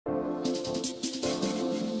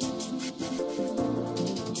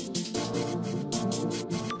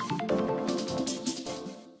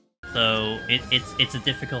So it's a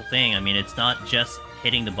difficult thing. I mean, it's not just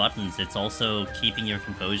hitting the buttons, it's also keeping your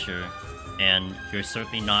composure. And you're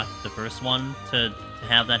certainly not the first one to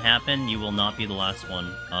have that happen. You will not be the last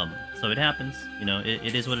one. So it happens. You know,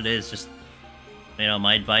 it is what it is. Just, you know,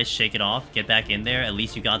 my advice, shake it off, get back in there. At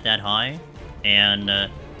least you got that high. And,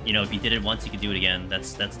 you know, if you did it once, you could do it again.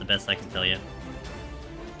 That's the best I can tell you.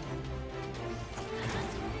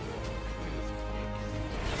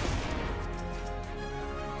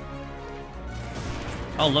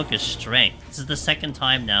 Oh, look, it's strength. This is the second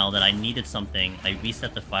time now that I needed something. I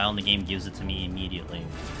reset the file and the game gives it to me immediately.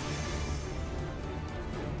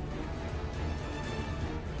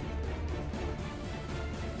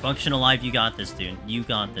 Functional Live, you got this, dude. You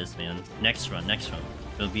got this, man. Next run, next run.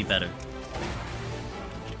 It'll be better.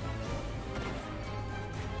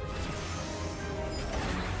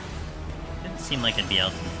 Didn't seem like it'd be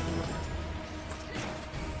out.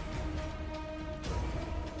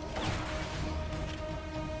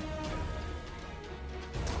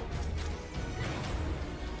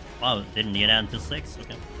 Wow, didn't get out until 6?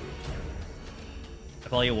 Okay. I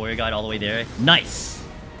follow your warrior guide all the way there. Nice!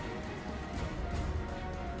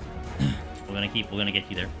 We're gonna get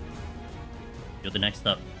you there. You're the next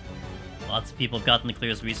up. Lots of people have gotten the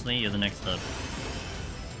clears recently, you're the next up.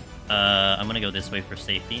 I'm gonna go this way for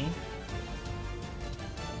safety.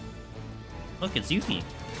 Look, it's Yuffie.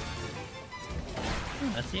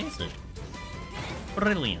 Oh, that's the exit.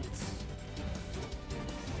 Brilliant.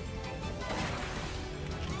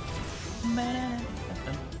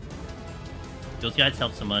 Those guys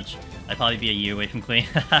help so much. I'd probably be a year away from clean.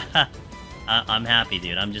 I'm happy,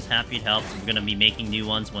 dude. I'm just happy it helps. We're gonna be making new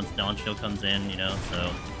ones once Dawn Trail comes in, you know, so...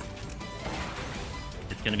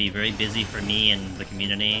 It's gonna be very busy for me and the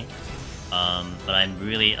community. But I'm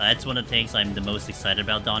really... That's one of the things I'm the most excited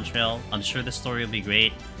about Dawn Trail. I'm sure the story will be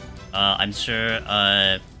great. I'm sure,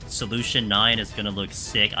 Solution 9 is gonna look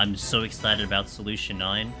sick. I'm so excited about Solution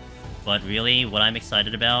 9. But really, what I'm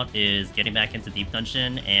excited about is getting back into Deep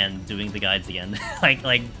Dungeon and doing the guides again.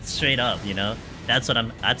 like straight up, you know? That's what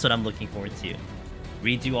I'm looking forward to.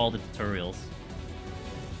 Redo all the tutorials.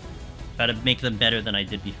 Try to make them better than I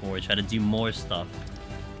did before. Try to do more stuff.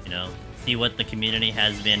 You know? See what the community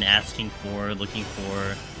has been asking for, looking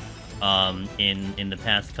for in the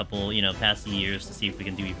past couple, you know, past years to see if we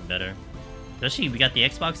can do even better. Especially we got the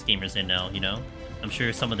Xbox gamers in now, you know? I'm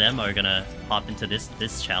sure some of them are gonna hop into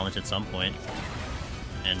this challenge at some point,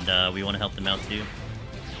 and we want to help them out too.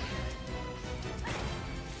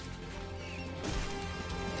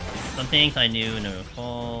 Some things I knew in a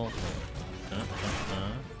recall.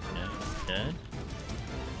 Yeah, dead.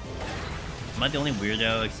 Am I the only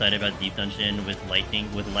weirdo excited about Deep Dungeon with lighting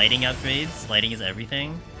upgrades? Lighting is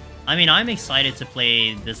everything. I mean, I'm excited to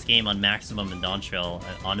play this game on maximum in Dawn Trail.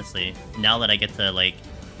 Honestly, now that I get to like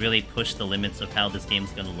really push the limits of how this game's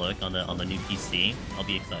gonna look on the new PC, I'll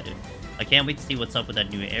be excited. I can't wait to see what's up with that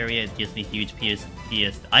new area. It gives me huge PS.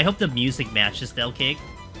 I hope the music matches Del Cake.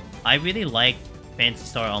 I really like Phantasy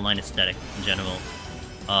Star Online aesthetic in general,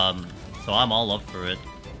 so I'm all up for it.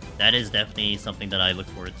 That is definitely something that I look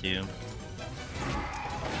forward to.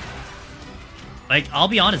 Like, I'll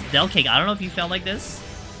be honest, Del Cake, I don't know if you felt like this,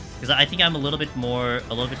 because I think I'm a little bit more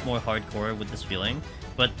hardcore with this feeling.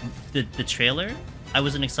 But the trailer, I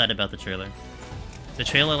wasn't excited about the trailer. The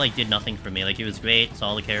trailer, like, did nothing for me. Like, it was great, saw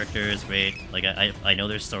all the characters, great. Like, I know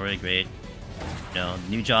their story, great. You know,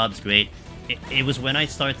 new jobs, great. It was when I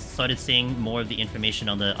started seeing more of the information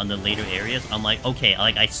on the later areas, I'm like, okay,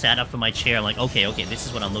 like, I sat up from my chair, I'm like, okay, this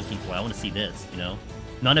is what I'm looking for. I want to see this, you know?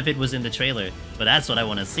 None of it was in the trailer, but that's what I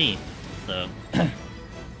want to see. So...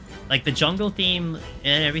 Like, the jungle theme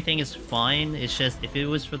and everything is fine. It's just, if it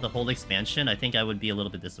was for the whole expansion, I think I would be a little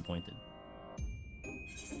bit disappointed.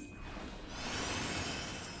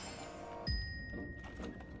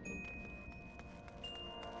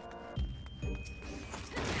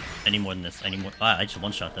 Any more than this, any more... Ah, I just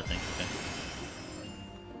one-shot that thing, okay.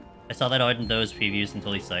 I saw that art in those previews and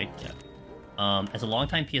totally psyched, yeah. As a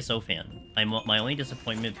longtime PSO fan, my only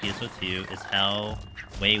disappointment with PSO2 is how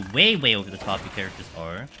way over the top the characters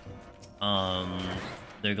are.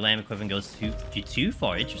 Their glam equivalent goes too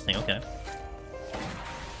far. Interesting, okay.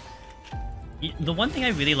 The one thing I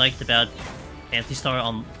really liked about Phantasy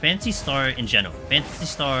Star in general, Phantasy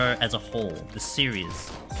Star as a whole, the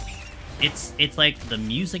series, it's like the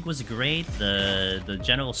music was great, the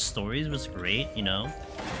general stories was great, you know,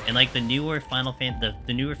 and like the newer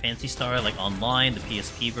the newer Phantasy Star, like online, the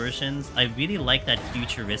PSP versions, I really like that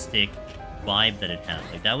futuristic vibe that it had.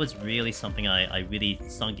 Like, that was really something I really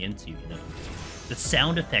sunk into, you know. The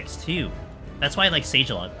sound effects too. That's why I like Sage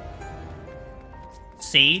a lot.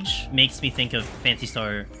 Sage makes me think of Phantasy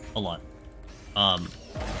Star a lot.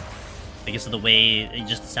 Because of the way,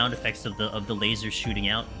 just the sound effects of the laser shooting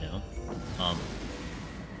out, you know.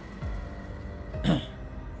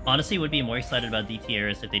 Honestly, would be more excited about DT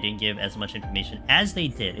Eras if they didn't give as much information as they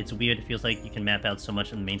did. It's weird. It feels like you can map out so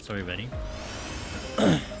much in the main story already.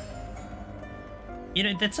 You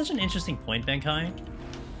know, that's such an interesting point, Benkai.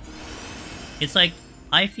 It's like,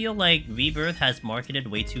 I feel like Rebirth has marketed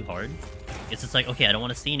way too hard. It's just like, okay, I don't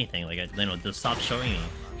want to see anything. Like, you know, just stop showing me.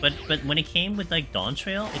 But when it came with, like, Dawn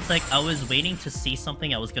Trail, it's like I was waiting to see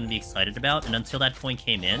something I was going to be excited about, and until that point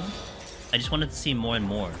came in, I just wanted to see more and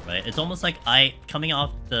more, right? It's almost like coming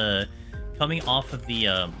off of the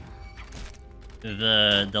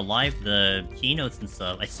keynotes and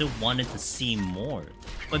stuff, I still wanted to see more.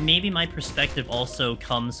 But maybe my perspective also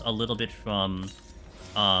comes a little bit from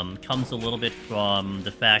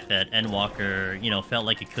the fact that Endwalker, you know, felt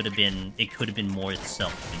like it could have been more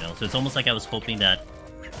itself, you know. So it's almost like I was hoping that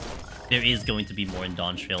there is going to be more in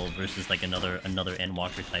Dawn Trail versus like another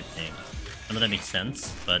Endwalker type thing. I know that makes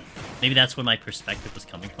sense, but maybe that's where my perspective was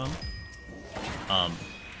coming from.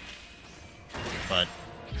 But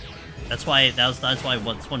that's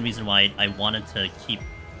one reason why I wanted to keep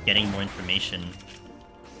getting more information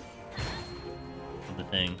of the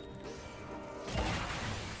thing.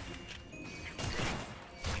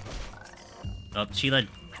 Oh, Sheila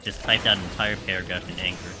just typed out an entire paragraph in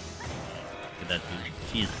anger. Look at that dude.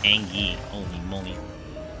 She is angry. Holy moly.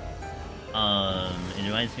 It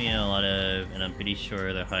reminds me a lot of, and I'm pretty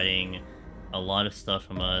sure they're hiding a lot of stuff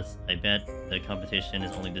from us. I bet the competition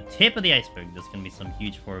is only the tip of the iceberg. There's gonna be some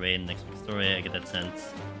huge foray in the next week's story. I get that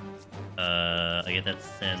sense.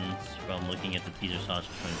 From looking at the teaser shots.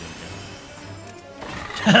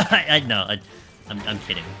 I know. I'm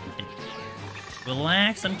kidding. I'm kidding.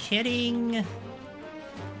 Relax. I'm kidding.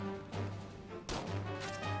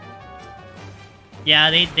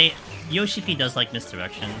 Yeah, Yoshi P does like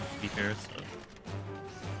misdirection, to be fair, so...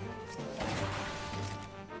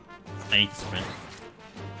 I need to sprint.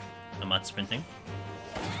 I'm not sprinting.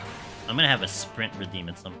 I'm gonna have a sprint redeem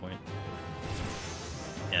at some point.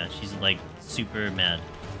 Yeah, she's like super mad.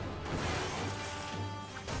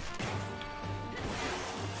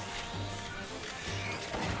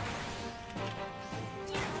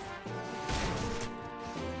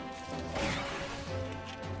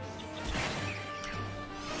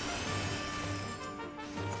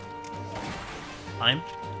 Time?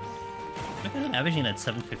 Look at I'm averaging at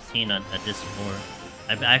 7:15 at this floor.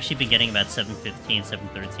 I've actually been getting about 7:15,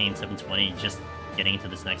 7:13, 7:20 just getting into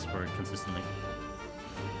this next floor consistently.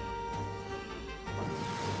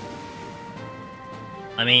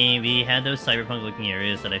 I mean, we had those cyberpunk looking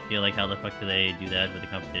areas that I feel like how the fuck do they do that with the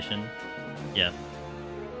competition? Yeah.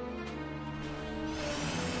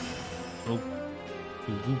 Oh.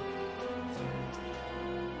 Mm-hmm.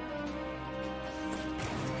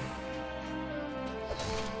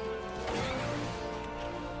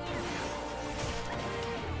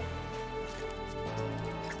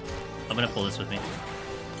 I'm gonna pull this with me.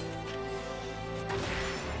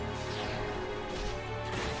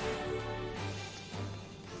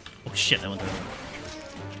 Oh shit, I went there.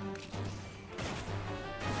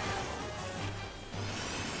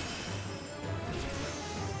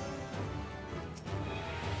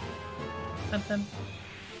 Bam.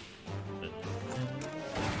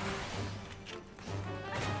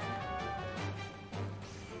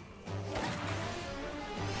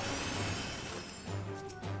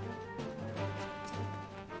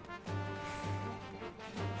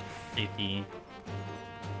 Safety.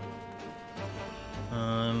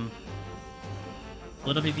 A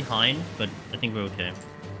little bit behind, but I think we're okay.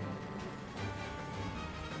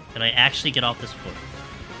 Can I actually get off this floor?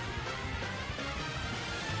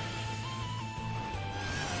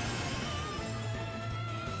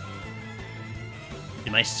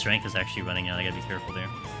 Dude, my strength is actually running out. I gotta be careful there.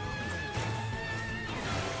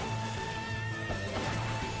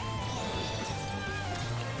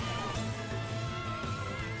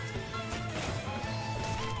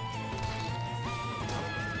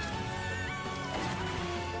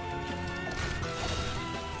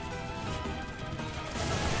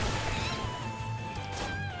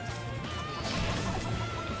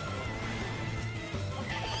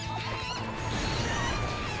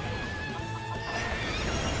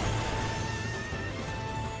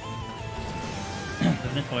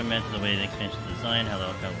 Format to the way the expansion is designed, how the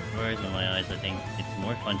outcome works. In my eyes, I think it's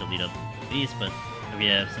more fun to lead up to the piece, but if we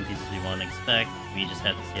have some pieces we want to expect, we just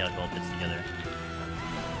have to see how it all fits together.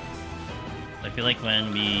 I feel like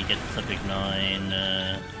when we get to Subject 9,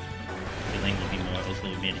 feeling will be more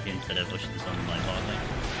open with me instead of pushing this on the mind boggling.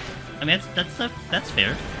 I mean, that's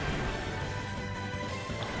fair.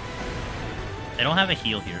 I don't have a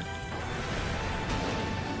heal here.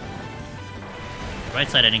 Right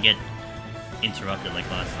side, I didn't get interrupted like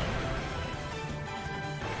last time.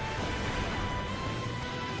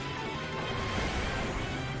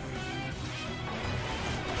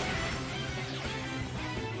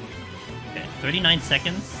 Okay, 39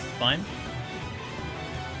 seconds, fine.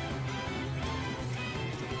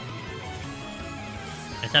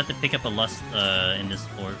 I just have to pick up a lust in this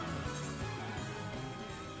fort.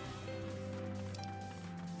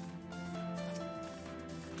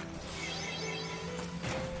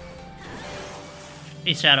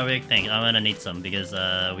 Hey Shadow Rig, thanks. I'm gonna need some because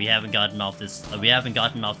we haven't gotten off this. We haven't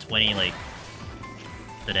gotten off 20 like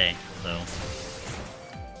today, so.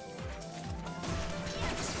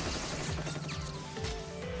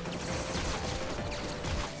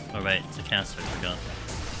 All right, it's a caster. I forgot.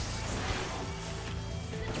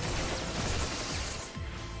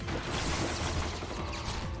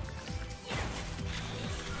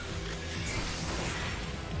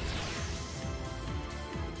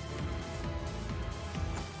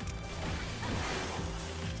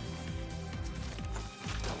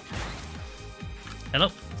 Hello,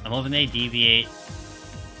 I'm hoping they deviate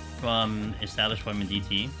from established form in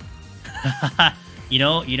DT. you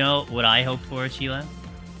know what I hope for, Sheila?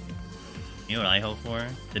 You know what I hope for?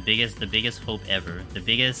 The biggest hope ever. The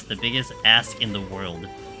biggest ask in the world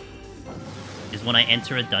is when I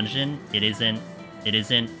enter a dungeon, it isn't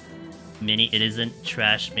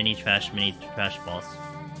trash boss.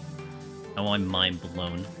 I want my mind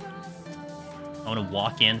blown. I want to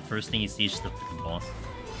walk in, first thing you see is just the freaking boss.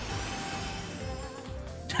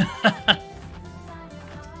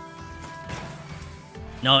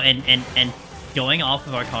 No, and going off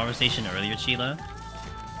of our conversation earlier, Sheila,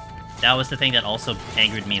 that was the thing that also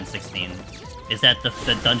angered me in 16, is that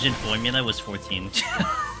the dungeon formula was 14.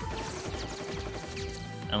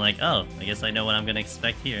 I'm like, oh, I guess I know what I'm gonna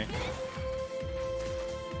expect here.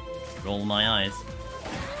 Roll my eyes.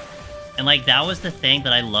 And like, that was the thing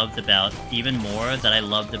that I loved about, even more, that I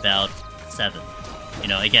loved about 7. You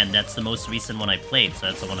know, again, that's the most recent one I played, so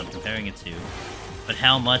that's the one I'm comparing it to. But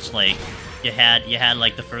how much, like, you had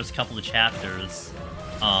like the first couple of chapters,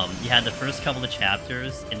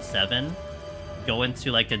 in 7 go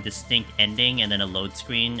into like a distinct ending and then a load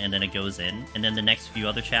screen and then it goes in, and then the next few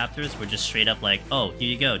other chapters were just straight up like, oh, here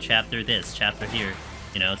you go, chapter this, chapter here.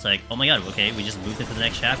 You know, it's like, oh my god, okay, we just moved into the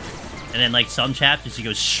next chapter. And then like some chapters you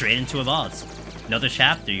go straight into a boss. Another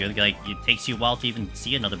chapter, you're like, it takes you a while to even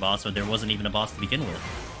see another boss, or there wasn't even a boss to begin with,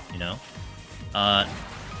 you know? I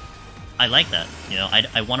like that, you know?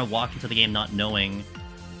 I want to walk into the game not knowing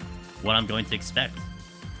what I'm going to expect.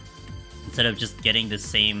 Instead of just getting the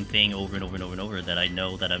same thing over and over and over and over that I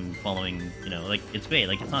know that I'm following, you know? Like, it's great,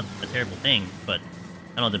 like, it's not a terrible thing, but,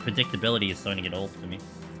 I don't know, the predictability is starting to get old for me.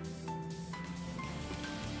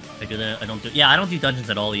 I don't do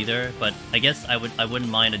dungeons at all either, but I guess I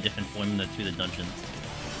wouldn't mind a different formula to the dungeons.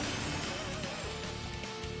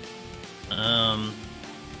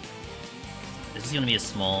 This is gonna be a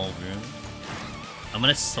small room. I'm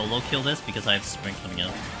gonna solo kill this because I have sprint coming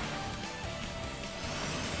out.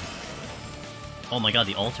 Oh my god,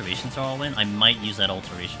 the alterations are all in? I might use that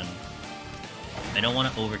alteration. I don't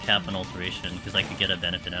want to overcap an alteration because I could get a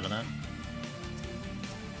benefit out of that.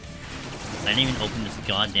 I didn't even open this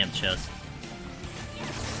goddamn chest.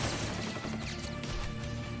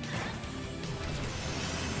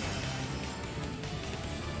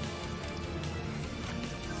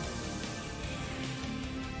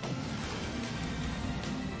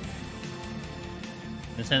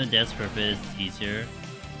 This time the death's purpose is easier.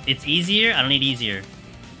 It's easier? I don't need easier.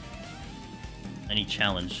 I need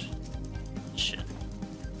challenge. Shit.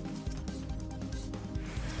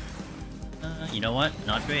 You know what?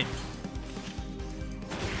 Not great.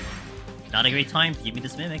 Not a great time to give me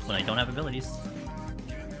this mimic when I don't have abilities.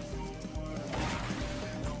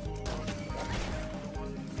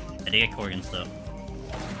 I did get Corgans though.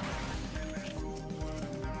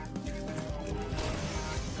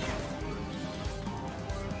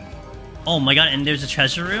 Oh my god, and there's a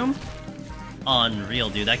treasure room? Unreal,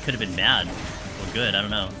 dude. That could have been bad. Or good, I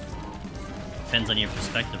don't know. Depends on your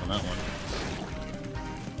perspective on that one.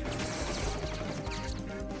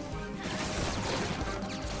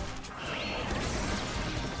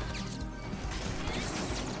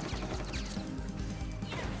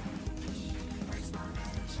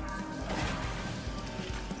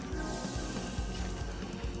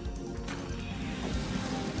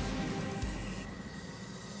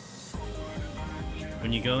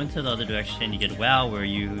 When you go into the other direction, you get WoW, where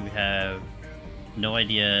you have no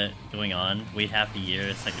idea going on. Wait half a year,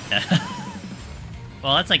 it's like a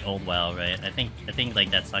Well, that's like old WoW, right? I think like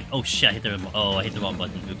that's like. Oh shit! I hit the wrong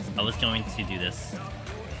button. Oops. I was going to do this.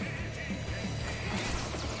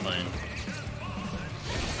 Fine.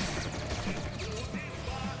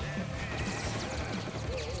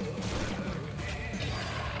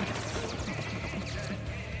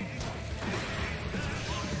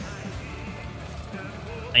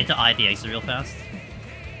 I need to eye the exit real fast.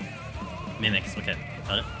 Mimics. Okay,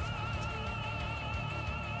 got it.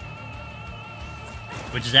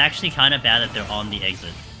 Which is actually kind of bad that they're on the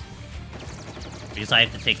exit, because I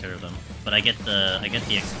have to take care of them. But I get the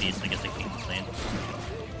XP, so I guess I can't complain.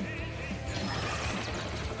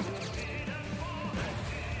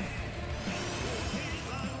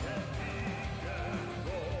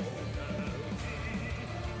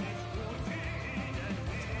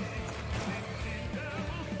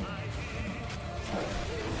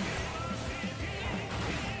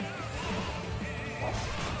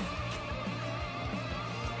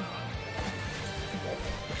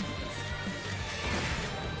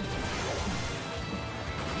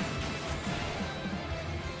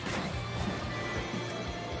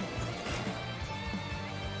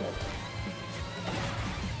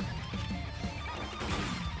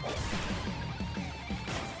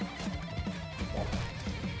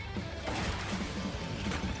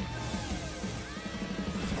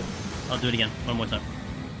 I'll do it again, one more time.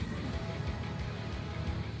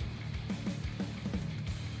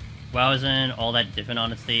 WoW isn't all that different,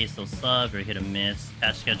 honestly. Still sub, very hit or miss.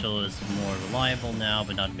 Patch schedule is more reliable now,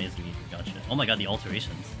 but not amazing either. Gotcha. Oh my god, the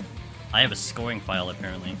alterations. I have a scoring file,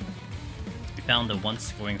 apparently. We found the one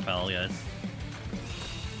scoring file, guys.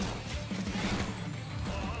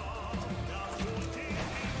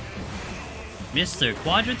 Mr.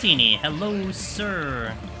 Quadratini, hello,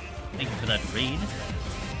 sir. Thank you for that raid.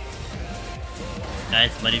 Guys,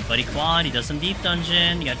 buddy Quad, he does some deep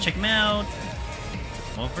dungeon. You gotta check him out.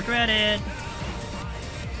 Won't regret it.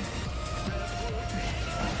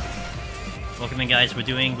 Welcome in, guys. We're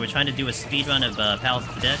trying to do a speedrun of Palace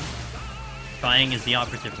of the Dead. Trying is the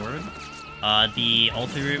operative word. The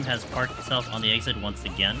altar room has parked itself on the exit once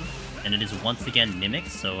again, and it is once again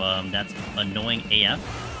mimics, so that's annoying AF.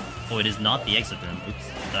 Oh, it is not the exit room. Oops.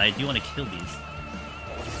 But I do want to kill these.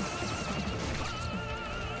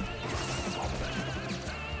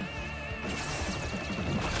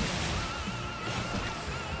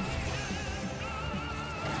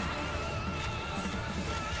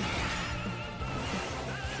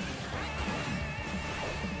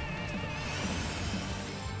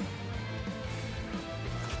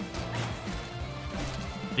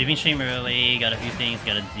 Leaving stream early, got a few things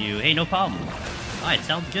gotta do. Hey, no problem. Alright,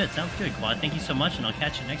 sounds good, Quad. Thank you so much, and I'll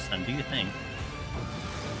catch you next time. Do your thing.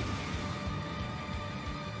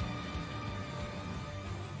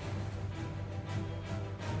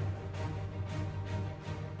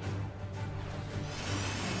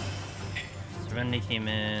 Serenity came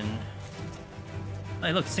in.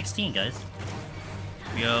 Hey, look, 16, guys.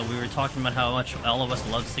 We were talking about how much all of us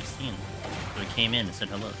love 16. So it came in and said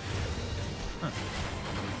hello. Huh.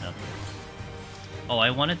 No. Oh, I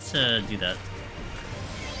wanted to do that.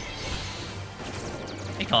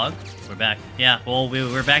 Hey, Cog. We're back. Yeah, well,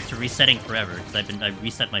 we're back to resetting forever, because I've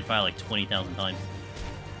reset my file like 20,000 times.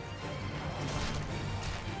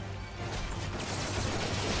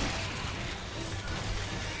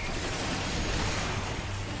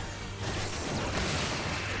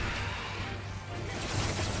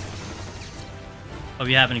 Hope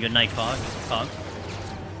you're having a good night, Cog.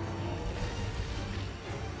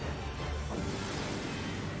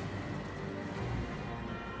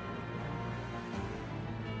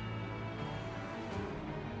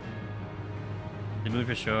 The mood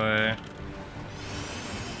for sure.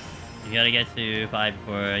 You gotta get to 5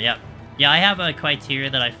 before... Yeah, I have a criteria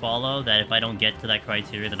that I follow, that if I don't get to that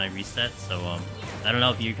criteria, then I reset, so, I don't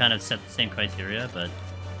know if you kind of set the same criteria, but...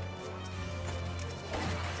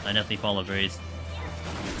 I definitely follow very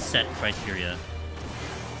set criteria.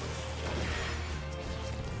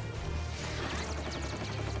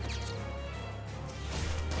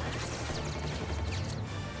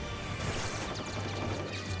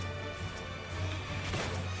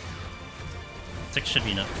 Six should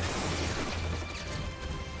be enough.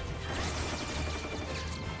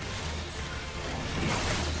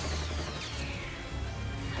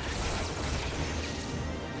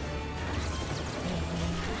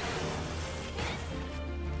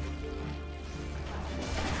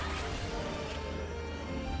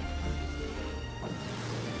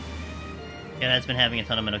 Yeah, that's been having a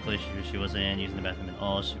ton of medical issues. She wasn't using the bathroom at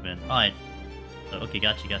all. She's been... Alright. So, okay,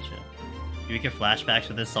 gotcha. You get flashbacks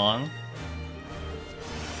with this song.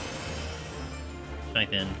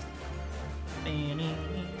 Strength in.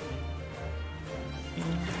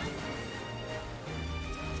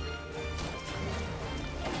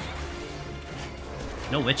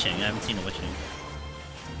 No witching. I haven't seen a witching.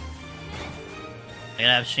 I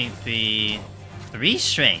gotta have strength 3. 3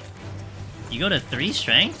 strength? You go to 3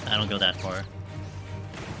 strength? I don't go that far.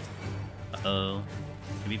 Uh-oh.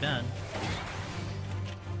 Could be bad.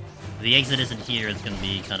 If the exit isn't here, it's gonna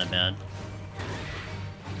be kind of bad.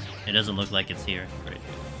 It doesn't look like it's here. Great.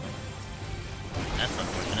 That's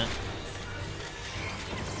unfortunate.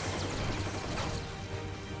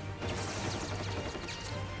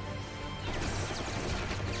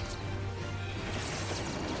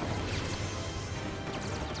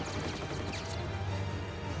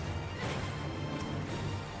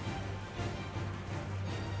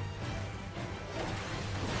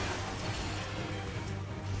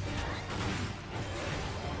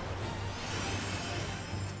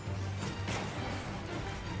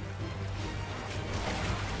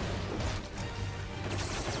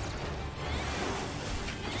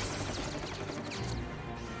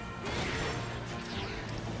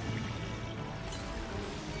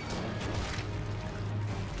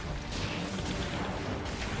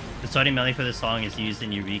 The starting melody for this song is used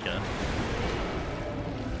in Eureka.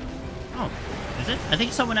 Oh, is it? I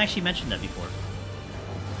think someone actually mentioned that before.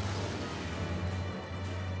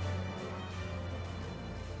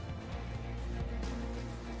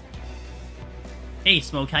 Hey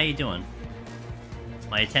Smoke, how you doing?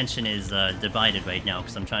 My attention is divided right now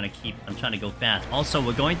because I'm trying to go fast. Also,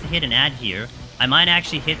 we're going to hit an ad here. I might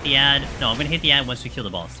actually hit the ad. No, I'm gonna hit the ad once we kill the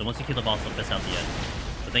boss. So once we kill the boss, I'll piss out the ad.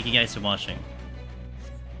 So thank you guys for watching.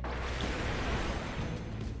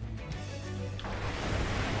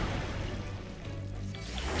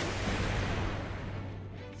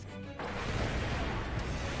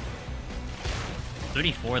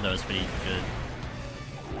 $34 though is pretty good.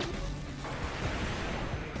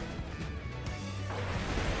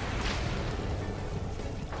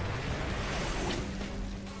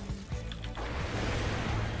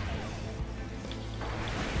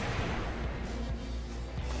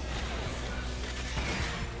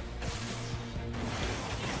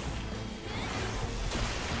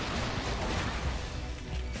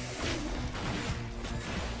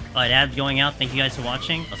 Alright, ad going out. Thank you guys for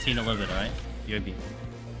watching. I'll see you in a little bit, alright? BRB.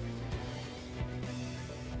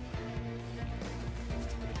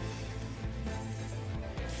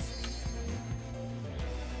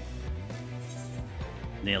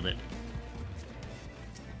 Nailed it.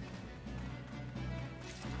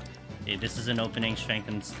 Okay, this is an opening, strength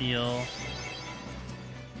and steel.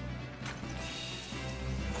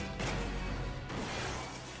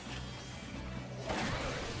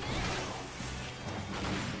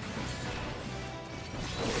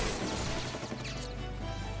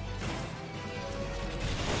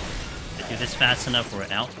 If I do this fast enough, we're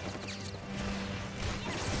out.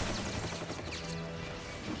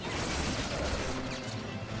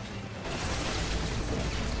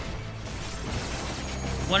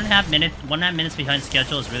 One and a half minutes behind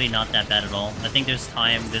schedule is really not that bad at all. I think there's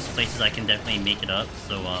places I can definitely make it up,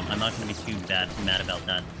 so I'm not going to be too mad about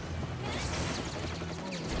that.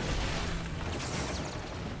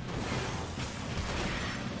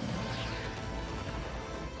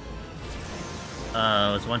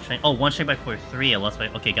 It was one train. Oh, one train by core 3. I lost by.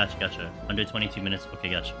 Okay, gotcha. Under 22 minutes. Okay,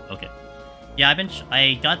 gotcha. Okay. Yeah,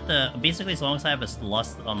 I got the. Basically, as long as I have a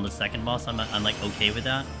lust on the second boss, I'm like okay with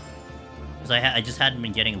that. Because I just hadn't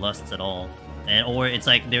been getting lusts at all. Or it's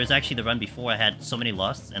like, there was actually the run before I had so many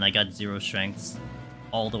lusts, and I got 0 strengths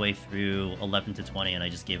all the way through 11 to 20, and I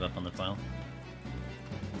just gave up on the file.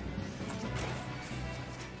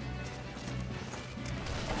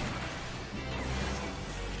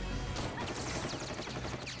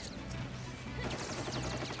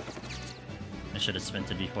 I should have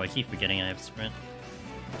sprinted before. I keep forgetting I have sprint.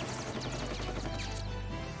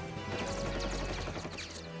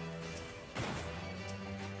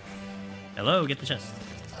 Hello, get the chest.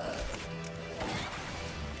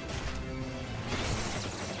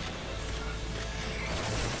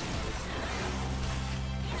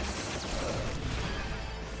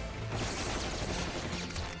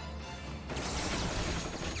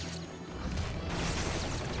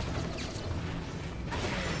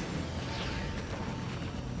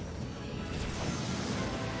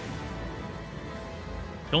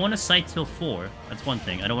 Don't want to sight till 4. That's one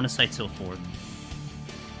thing. I don't want to sight till 4.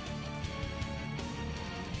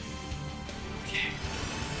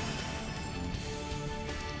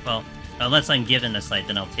 Well, unless I'm given a sight,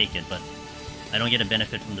 then I'll take it, but I don't get a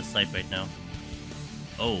benefit from the sight right now.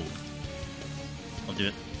 Oh. I'll do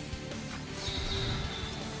it.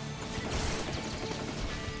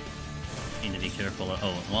 Need to be careful.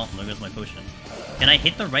 Oh, well, there goes my potion. Can I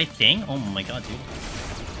hit the right thing? Oh my god, dude.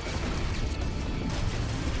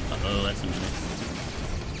 Uh-oh, that's interesting.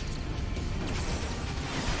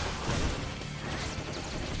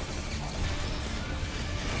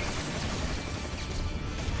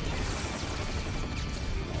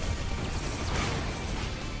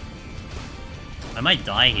 I might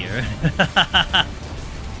die here.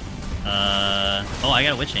 Oh, I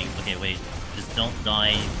got a witching. Okay, wait. Just don't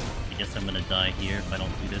die. I guess I'm gonna die here if I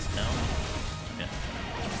don't do this now. Okay.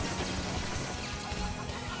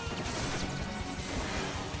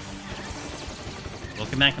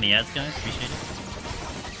 Welcome back on the ads, guys. Appreciate it.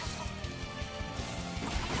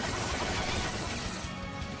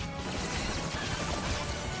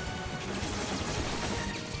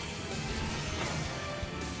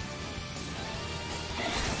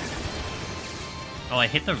 Oh, I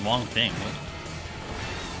hit the wrong thing. What?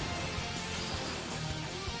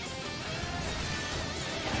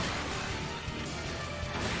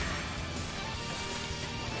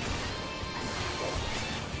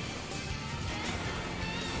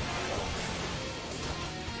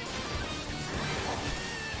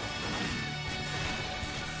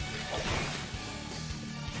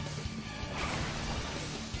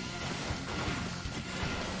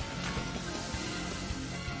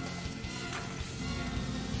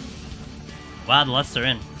 Wow, the lusts are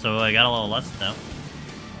in. So I got a lot of lust now.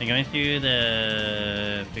 I'm going through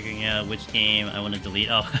the... figuring out which game I want to delete.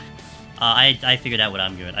 Oh, I figured out what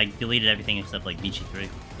I'm doing. I deleted everything except like BG3.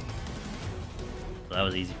 So that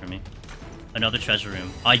was easy for me. Another treasure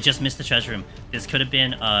room. Oh, I just missed the treasure room. This could have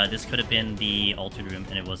been the altered room,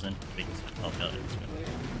 and it wasn't. Wait, oh god, it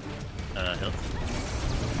was help.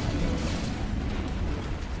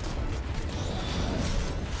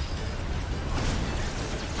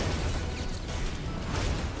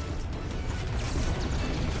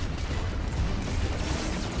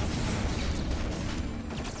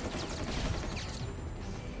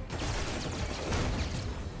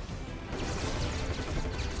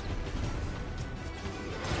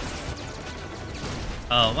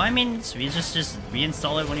 Oh, well, I mean, you just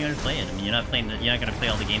reinstall it when you want to play it. I mean, you're not gonna play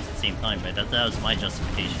all the games at the same time, right? That was my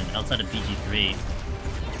justification. Outside of BG3, we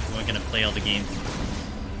weren't gonna play all the games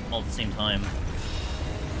all at the same time.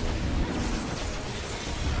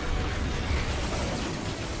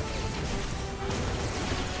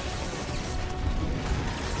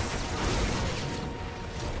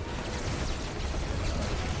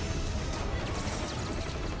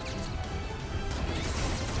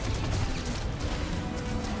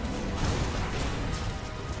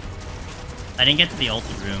 I didn't get to the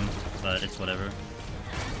altered room, but it's whatever.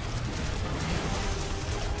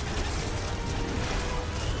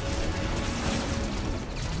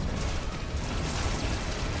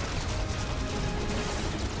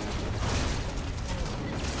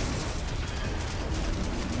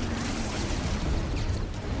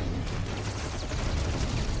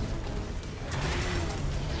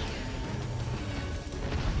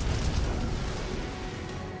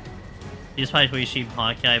 These pipes where you sheep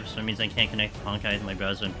Honkai, so it means I can't connect Honkai to my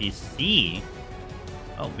browser and PC.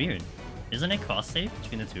 Oh, weird. Isn't it cross-save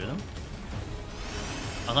between the two of them?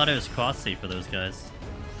 I thought it was cross-save for those guys.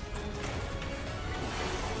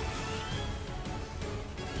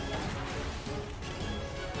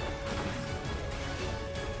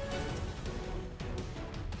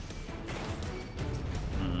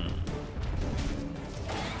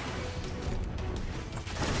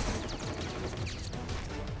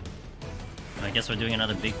 I guess we're doing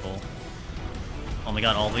another big pull. Oh my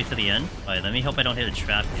god, all the way to the end? Alright, let me hope I don't hit a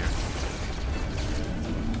trap here. I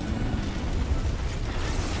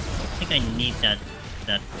think I need that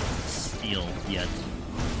steel yet.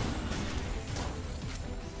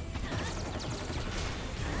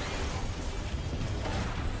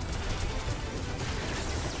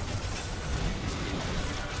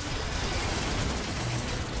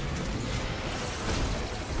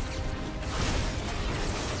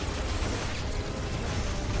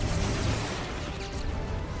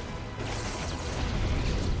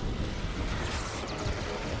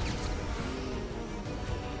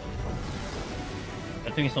 I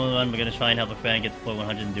think it's only one. We're gonna try and help a friend get to floor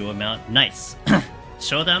 100 and do a mount. Nice.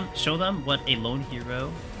 show them what a lone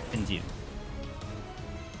hero can do.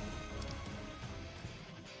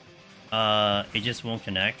 It just won't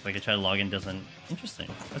connect. Like I try to log in, doesn't. Interesting.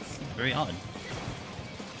 That's very odd.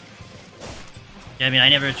 Yeah, I mean, I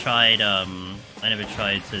never tried to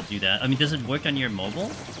do that. I mean, does it work on your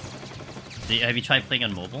mobile? Have you tried playing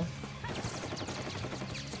on mobile?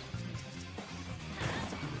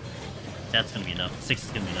 That's gonna be enough. 6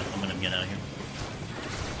 is gonna be enough. I'm gonna get out of here.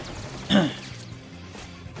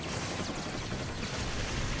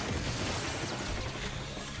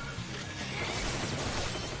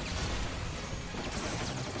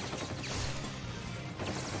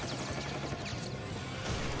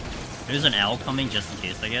 There's an owl coming just in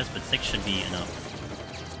case, I guess, but 6 should be enough.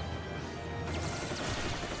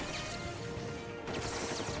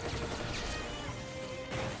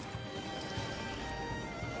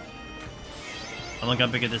 I'm gonna go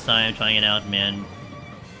bigger this time, trying it out, man.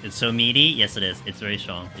 It's so meaty? Yes, it is. It's very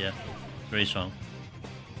strong. Yeah, it's very strong.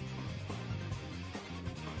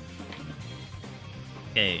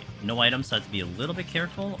 Okay, no items, so I have to be a little bit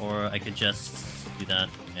careful, or I could just do that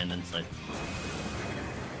and then slide.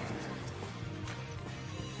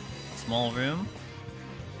 Small room.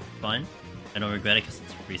 Fine. I don't regret it because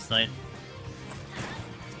it's free sight.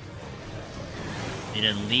 Need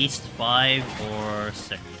at least 5 or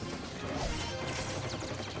 6.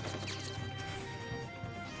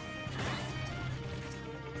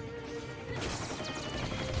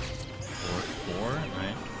 Four,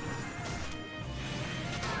 right?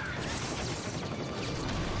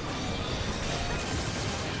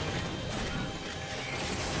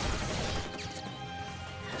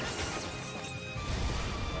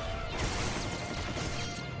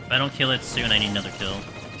 If I don't kill it soon, I need another kill.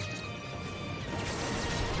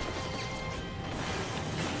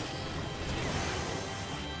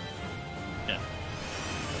 Yeah.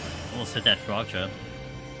 Almost hit that frog trap.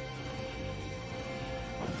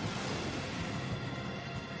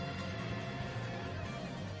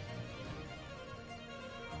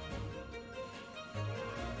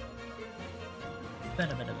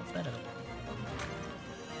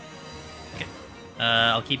 Okay.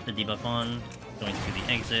 I'll keep the debuff on. Going through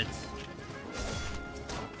the exits.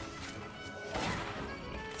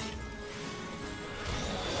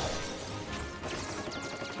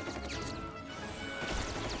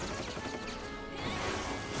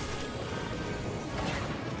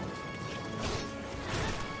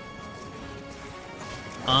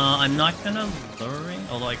 I'm not gonna luring,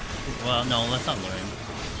 although well, no, let's not luring.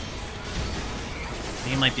 I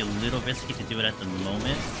think it might be a little risky to do it at the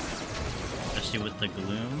moment, especially with the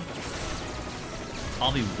gloom.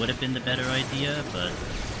 Probably would have been the better idea, but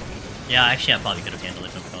yeah, actually I probably could have handled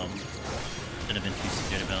it no problem. Should have been too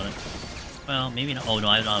scared about it. Well, maybe not. Oh no,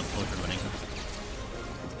 I don't have potion running.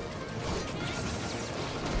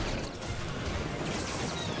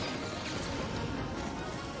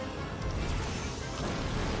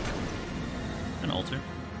 An altar.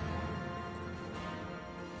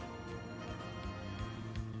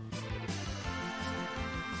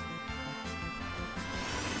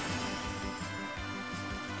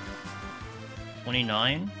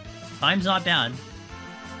 $29. Time's not bad.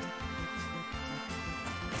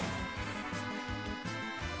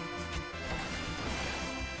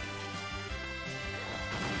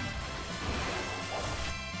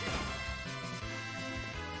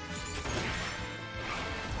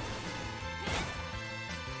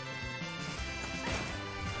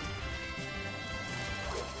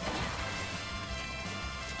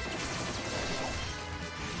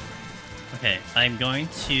 Okay, I'm going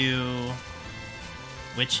to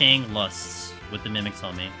Witching Lusts with the mimics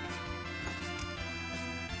on me.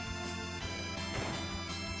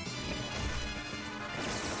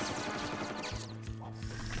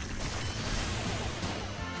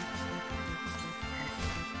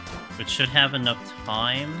 Which should have enough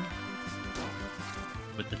time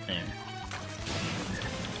with the thing.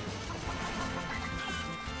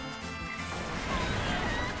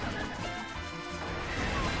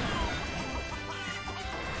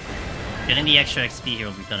 Getting the extra XP here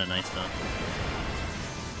will be kind of nice, though.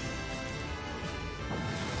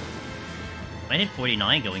 Might hit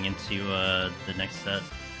 49 going into the next set.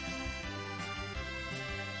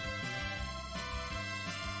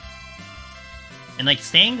 And like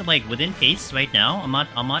staying like within pace right now, I'm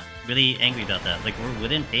not really angry about that. Like we're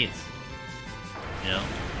within pace, you know.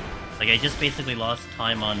 Like I just basically lost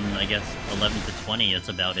time on I guess 11 to 20. That's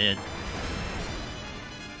about it.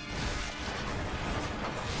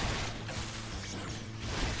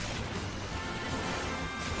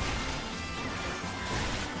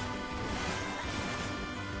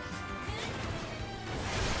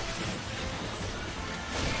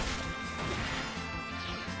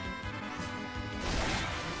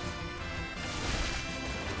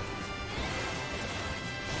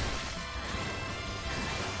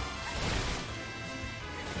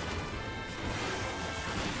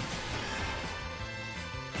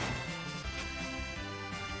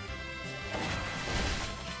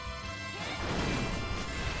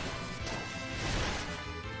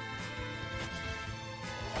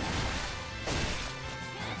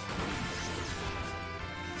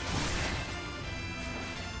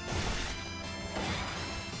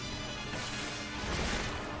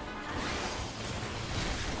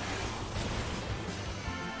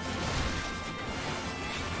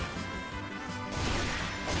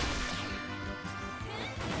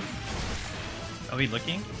 Are we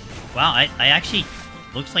looking? Wow, I actually...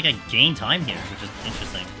 Looks like I gained time here, which is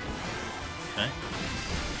interesting. Okay.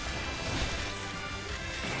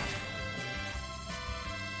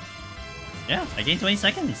 Yeah, I gained 20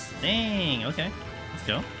 seconds. Dang, okay. Let's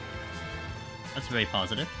go. That's very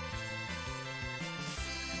positive.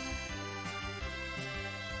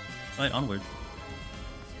 Alright, onward.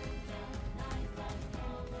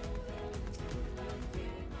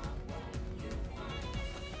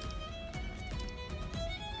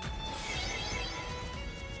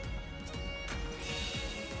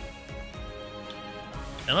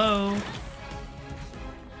 Hello?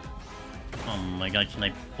 Oh my god, can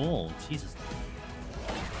I pull? Jesus.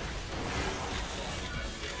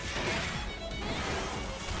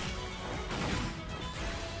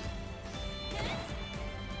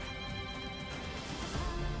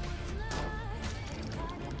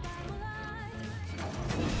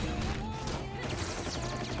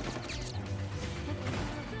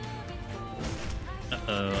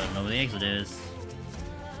 Uh-oh, I don't know where the exit is.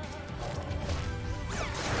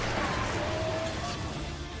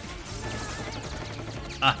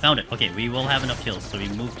 Ah, found it. Okay, we will have enough kills, so we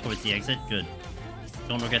move towards the exit. Good.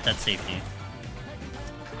 Don't regret that safety.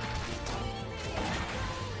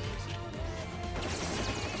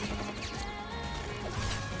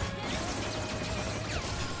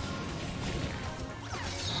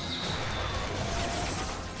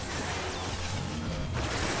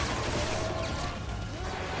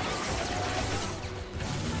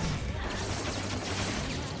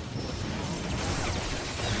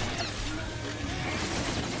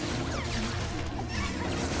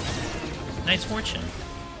 Nice fortune.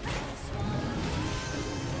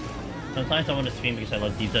 Sometimes I want to stream because I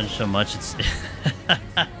love Deep Dungeon so much. It's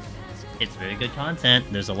it's very good content.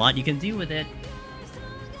 There's a lot you can do with it.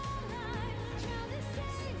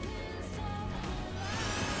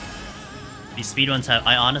 These speedruns have...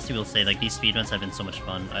 I honestly will say, like, these speedruns have been so much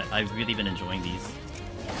fun. I've really been enjoying these.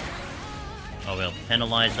 Oh well,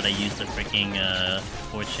 penalized that I used the freaking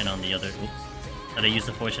fortune on the other... Oops. That I used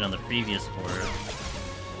the fortune on the previous for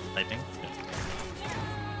typing.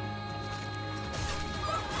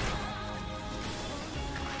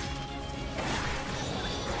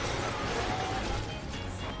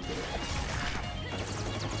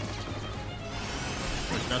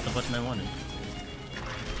 Not the button I wanted.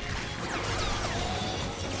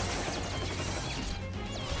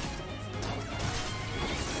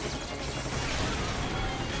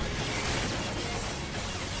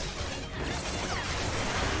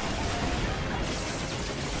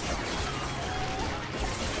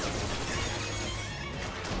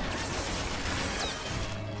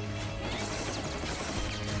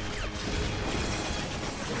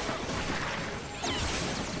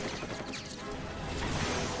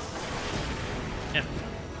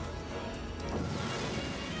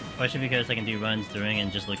 Especially because I can do runs during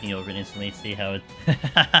and just looking over it instantly, see how it...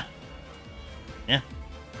 Yeah.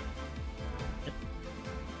 Yep.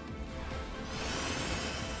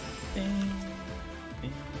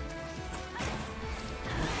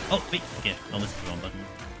 Oh, wait! Okay, almost hit the wrong button.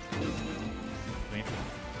 Wait.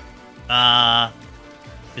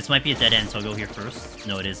 This might be a dead end, so I'll go here first.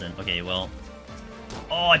 No, it isn't. Okay, well...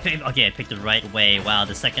 Oh, I picked... Okay, I picked the right way. Wow,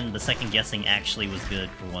 the second guessing actually was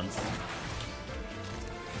good for once.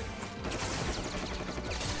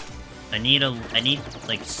 I need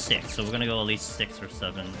like 6, so we're gonna go at least 6 or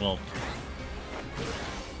 7. Well,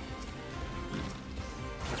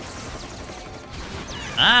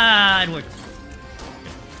 it worked.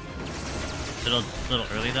 A little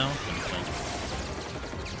early though.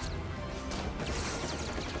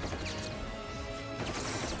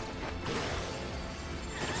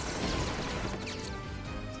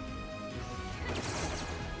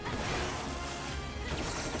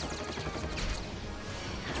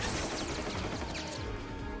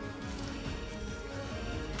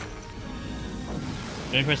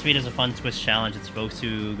 Going for speed is a fun twist challenge. It's supposed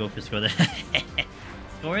to go for score.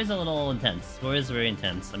 Score is a little intense. Score is very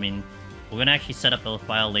intense. I mean, we're gonna actually set up a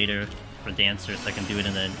file later for Dancer so I can do it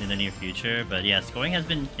in the near future. But yeah, scoring has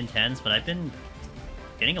been intense, but I've been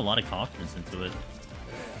getting a lot of confidence into it.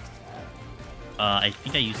 I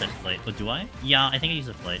think I used that flight. Oh, do I? Yeah, I think I used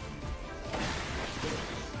a flight.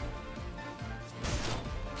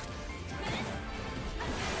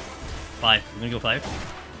 Five. I'm gonna go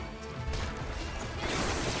 5.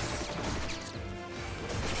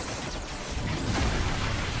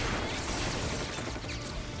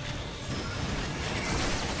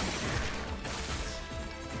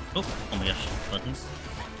 Oh my gosh, buttons.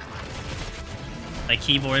 My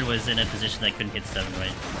keyboard was in a position that I couldn't hit 7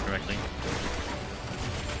 right correctly.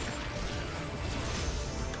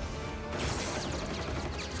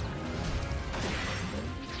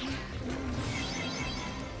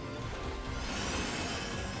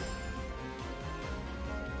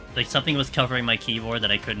 Like something was covering my keyboard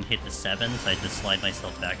that I couldn't hit the 7, so I had to slide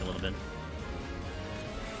myself back a little bit.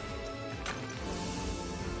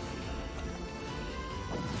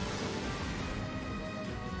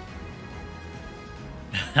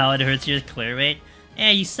 How it hurts your clear rate?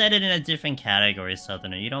 Yeah, you set it in a different category,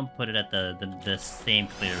 Southerner. You don't put it at the same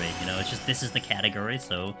clear rate, you know? It's just, this is the category,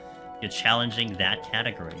 so you're challenging that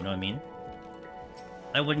category, you know what I mean?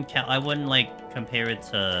 I wouldn't, like, compare it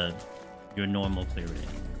to your normal clear rate.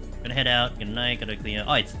 Gonna head out. Good night. Gotta clean up.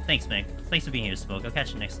 Alright, thanks, man. Thanks for being here, Smoke. I'll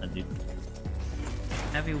catch you next time, dude.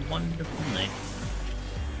 Have a wonderful night.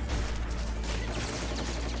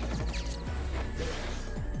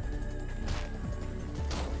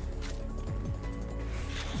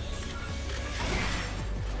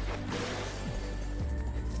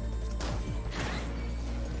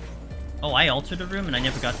 Oh, I altered the room and I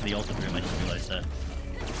never got to the altered room. I just realized that.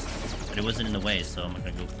 But it wasn't in the way, so I'm not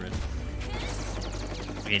gonna go for it.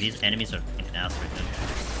 Okay, these enemies are fucking ass right now.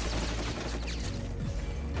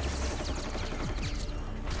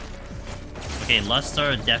 Okay, lusts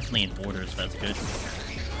are definitely in order, so that's good.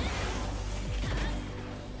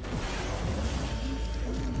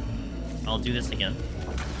 I'll do this again.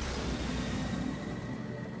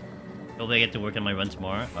 Hopefully I get to work on my run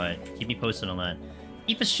tomorrow. Alright, keep me posted on that.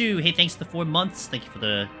 Ifashu, hey, thanks for the 4 months. Thank you for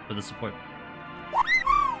the support.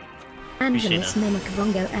 Angelus Mimic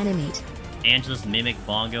Bongo Animate. Angelus Mimic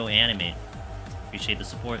Bongo Animate. Appreciate the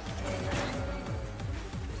support.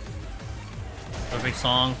 Perfect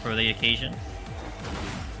song for the occasion.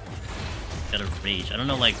 Got a rage. I don't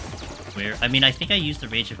know, like, where. I mean, I think I use the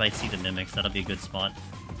rage if I see the mimics. That'll be a good spot.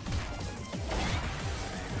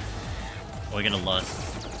 Or I get a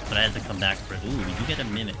lust. But I have to come back for it. Ooh, you do get a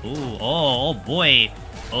mimic. Ooh, oh boy.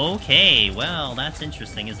 Okay, well, that's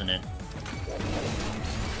interesting, isn't it?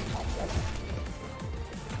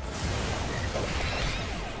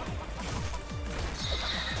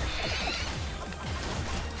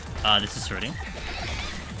 This is hurting.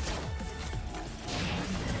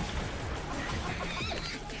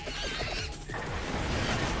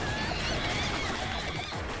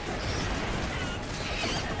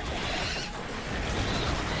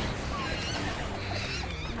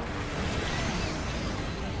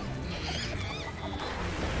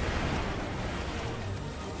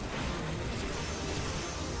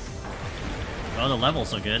 Oh, the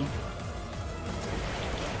levels are good.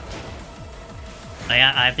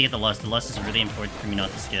 I have to get the lust. The lust is really important for me not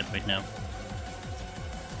to skip right now.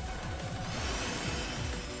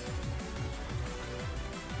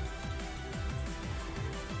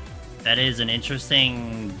 That is an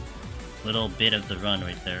interesting little bit of the run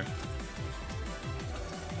right there.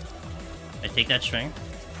 I take that strength.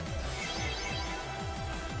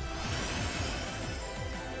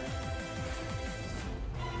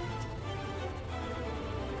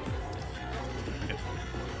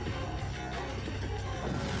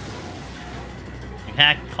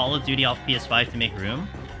 Hack Call of Duty off PS5 to make room?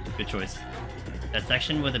 Good choice. That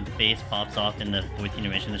section where the bass pops off in the 14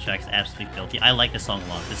 iteration of the track is absolutely filthy. I like the song a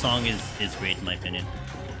lot. The song is great in my opinion.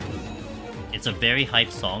 It's a very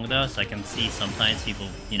hyped song though, so I can see sometimes people,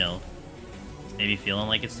 you know, maybe feeling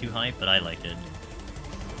like it's too hype, but I like it.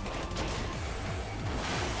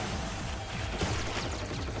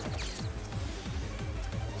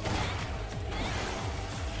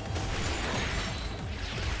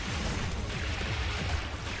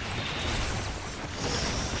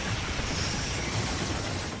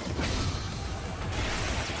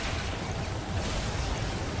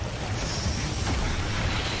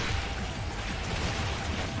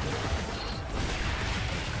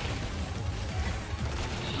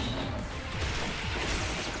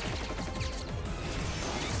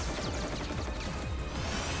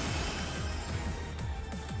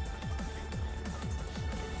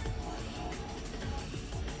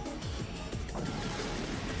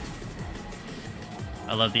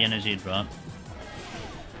 I love the energy drop.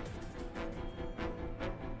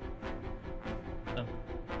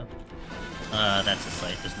 That's a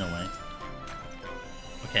sight. There's no way.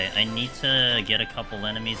 Okay, I need to get a couple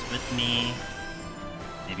enemies with me.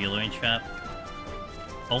 Maybe a luring trap.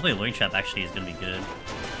 Hopefully a luring trap actually is gonna be good.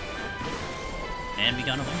 And we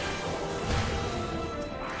got a one.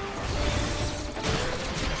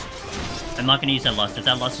 I'm not gonna use that lust. If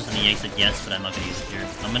that lust was in the exit, yes, but I'm not gonna use it here.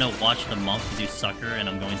 I'm gonna watch the monk do sucker, and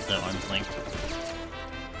I'm going to arm's length.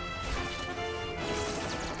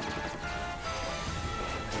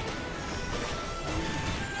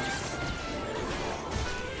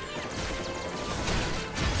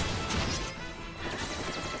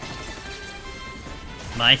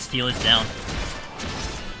 My steal is down.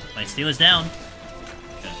 My steal is down.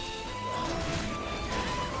 Okay.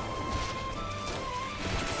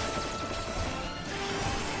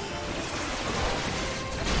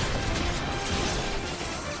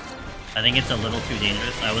 I think it's a little too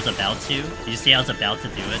dangerous. I was about to. You see I was about to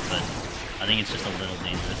do it, but I think it's just a little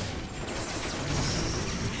dangerous.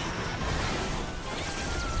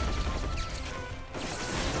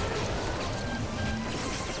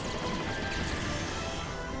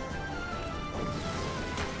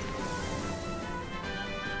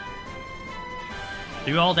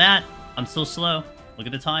 Through all that, I'm so slow. Look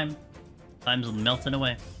at the time. Time's melting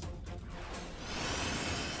away.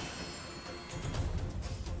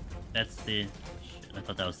 That's the... Shit, I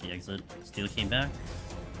thought that was the exit. Steel came back.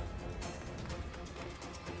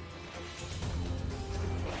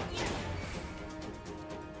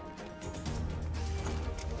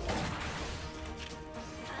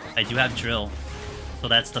 I do have drill. So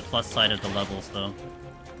that's the plus side of the levels, though.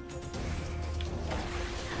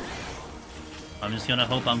 I'm just gonna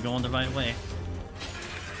hope I'm going the right way.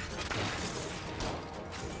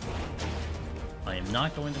 I am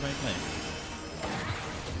not going the right way.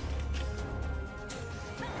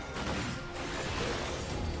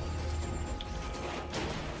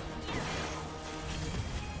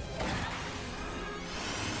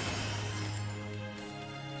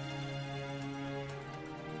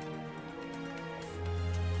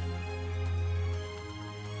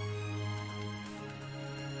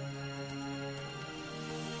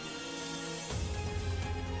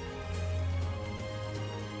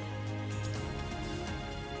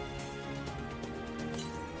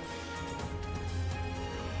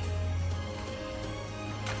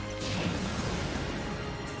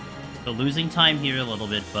 So losing time here a little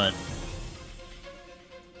bit, but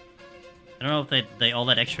I don't know if they all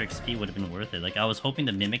that extra XP would have been worth it. Like, I was hoping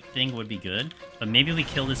the mimic thing would be good, but maybe we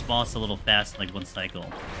kill this boss a little fast, like one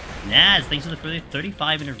cycle. Naz, thanks for the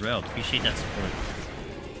 35 in a row. Appreciate that support.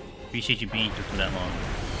 Appreciate you being here for that long.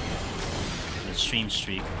 The stream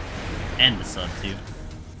streak and the sub too.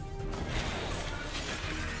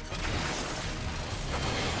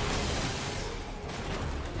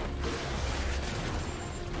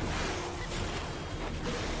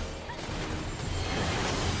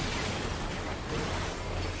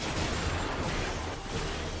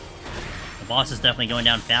 Boss is definitely going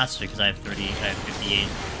down faster because I have 30, I have 58.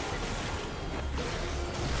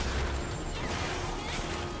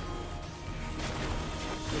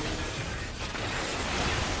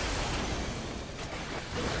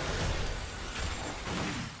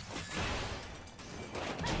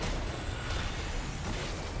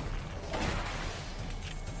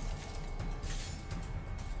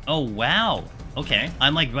 Oh wow! Okay,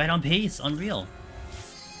 I'm like right on pace, unreal.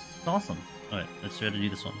 It's awesome. Alright, let's try to do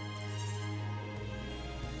this one.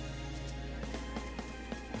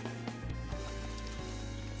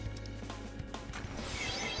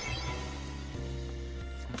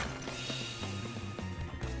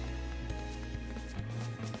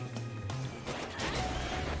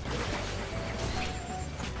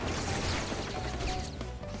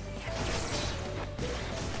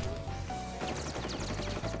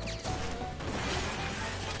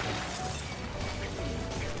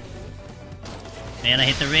 Man, I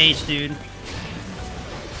hit the rage, dude.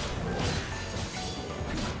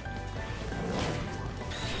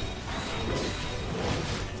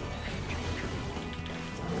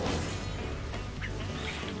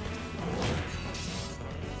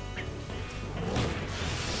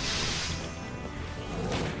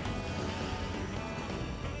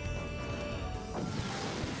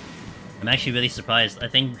 I'm actually really surprised. I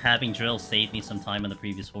think having drill saved me some time on the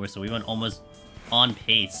previous horse, so we went almost on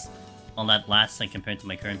pace on that last thing compared to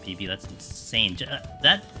my current PB. That's insane.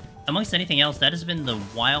 That, amongst anything else, that has been the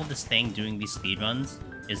wildest thing doing these speedruns,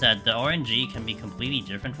 is that the RNG can be completely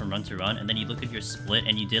different from run to run, and then you look at your split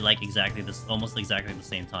and you did like exactly this, almost exactly the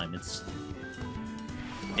same time. It's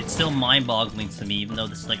still mind-boggling to me, even though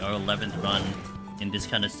this is like our 11th run in this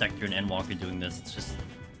kind of sector and Endwalker doing this. It's just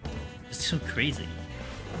so crazy.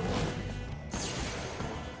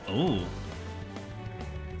 Oh,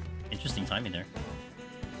 interesting timing there.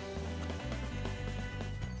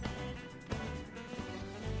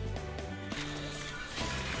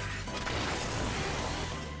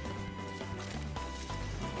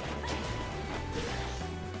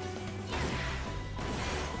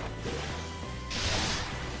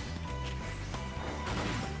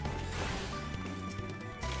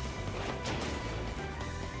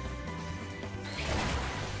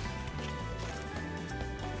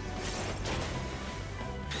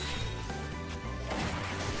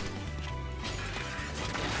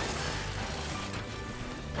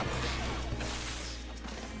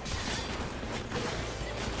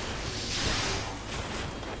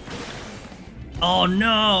 Oh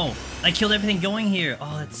no! I killed everything going here!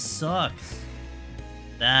 Oh, that sucks.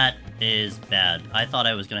 That is bad. I thought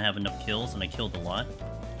I was gonna have enough kills, and I killed a lot.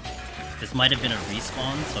 This might have been a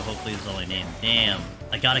respawn, so hopefully this is all I named. Damn.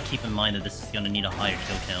 I gotta keep in mind that this is gonna need a higher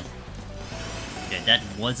kill count. Okay, that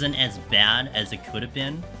wasn't as bad as it could have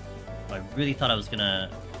been. I really thought I was gonna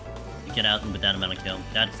get out with that amount of kill.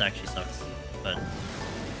 That actually sucks. But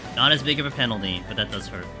not as big of a penalty, but that does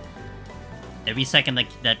hurt. Every second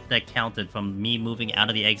that counted from me moving out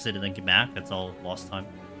of the exit and then get back, that's all lost time.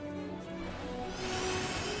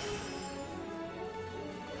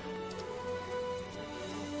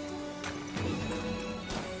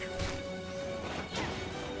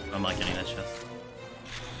 I'm not getting that chest.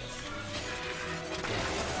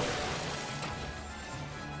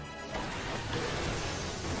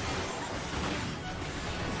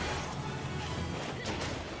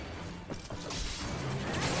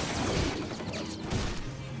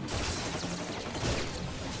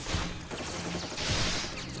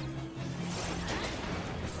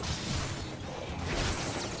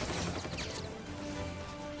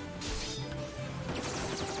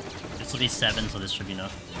 This will be 7, so this should be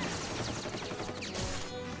enough.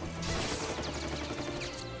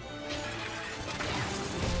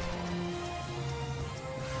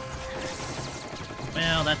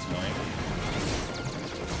 Well, that's annoying.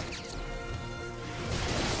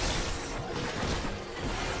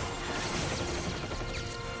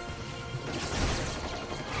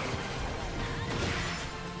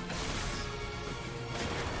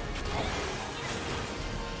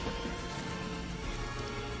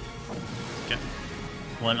 Okay.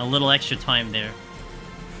 Want a little extra time there.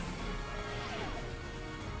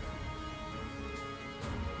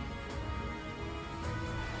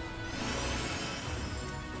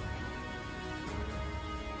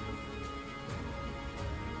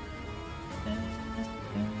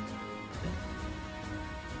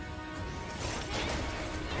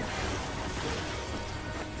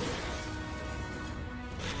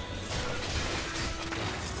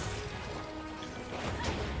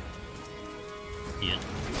 Yeah.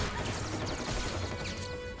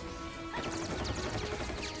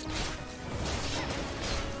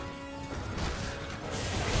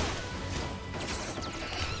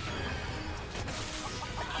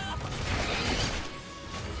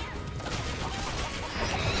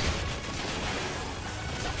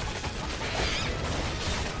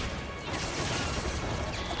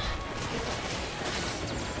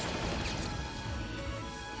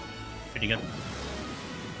 Pretty good.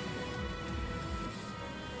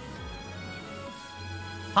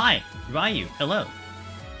 Hi, Ryu. Hello.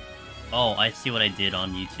 Oh, I see what I did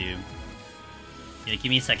on YouTube. Yeah, give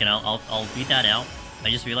me a second. I'll read that out.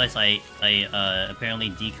 I just realized I apparently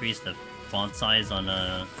decreased the font size on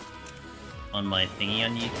my thingy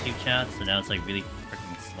on YouTube chat, so now it's like really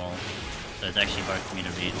freaking small. So it's actually hard for me to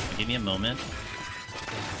read. So give me a moment.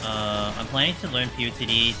 I'm planning to learn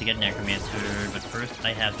PoTD to get Necromancer, but first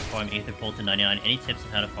I have to farm Aether Pole to 99. Any tips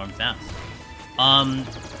on how to farm fast?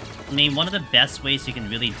 I mean, one of the best ways you can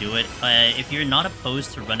really do it, if you're not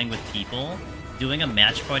opposed to running with people, doing a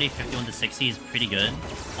match party 51 to 60 is pretty good.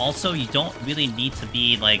 Also, you don't really need to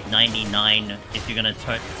be like 99 if you're gonna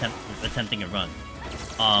attempting a run.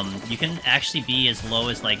 You can actually be as low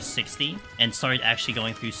as like 60 and start actually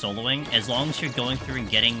going through soloing. As long as you're going through and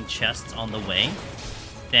getting chests on the way,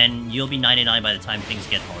 then you'll be 99 by the time things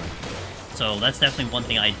get hard. So that's definitely one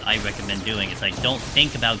thing I recommend doing, is like, don't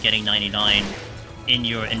think about getting 99 in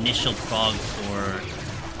your initial prog for,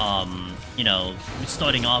 you know,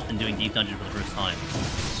 starting off and doing Deep Dungeon for the first time.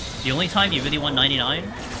 The only time you really want 99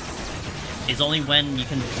 is only when you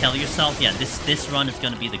can tell yourself, yeah, this run is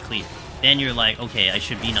going to be the clear. Then you're like, okay, I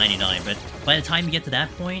should be 99. But by the time you get to that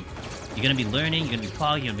point, you're going to be learning, you're going to be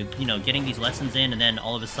prog, you're going to be, you know, getting these lessons in, and then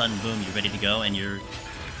all of a sudden, boom, you're ready to go, and you're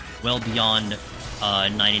well beyond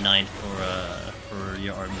 99 for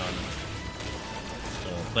your armor.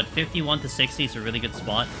 But 51 to 60 is a really good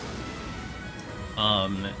spot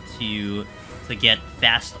to get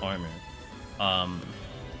fast armor.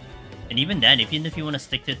 And even then, even if you want to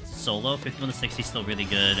stick to solo, 51 to 60 is still really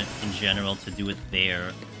good in general to do it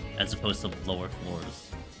there, as opposed to lower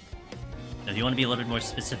floors. If you want to be a little bit more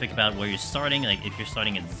specific about where you're starting, like if you're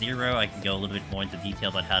starting at 0, I can go a little bit more into detail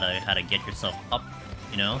about how to get yourself up,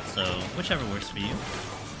 you know. So whichever works for you.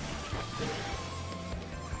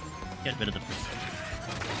 Get rid of the percent.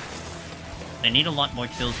 I need a lot more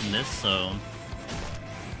kills than this, so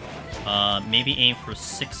maybe aim for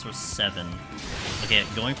 6 or 7. Okay,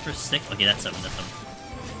 going for 6. Okay, that's 7. That's 7.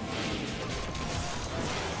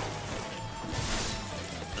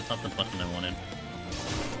 That's not the button I wanted.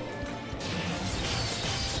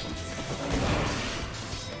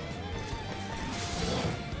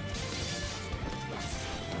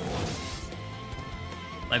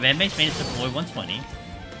 My red mage made it to floor 120.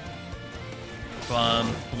 From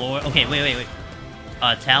floor... Okay, wait.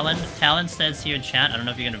 Talon says here in chat, I don't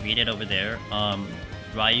know if you're gonna read it over there,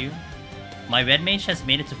 Ryu. My red mage has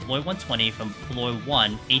made it to floor 120 from floor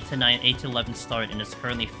 1, 8 to 9, 8 to 11 start, and is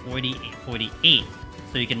currently 48.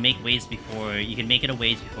 So you can make waves before... You can make it a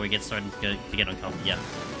waves before it gets started to get uncomfortable. Yeah.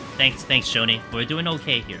 Thanks, Shoni. We're doing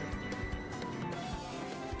okay here.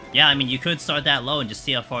 Yeah, I mean, you could start that low and just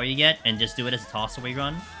see how far you get, and just do it as a toss-away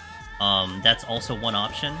run. That's also one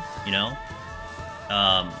option, you know?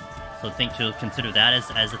 So think to consider that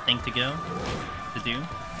as a thing to do.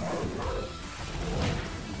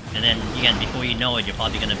 And then, again, before you know it, you're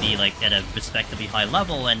probably going to be, like, at a respectively high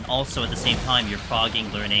level, and also at the same time, you're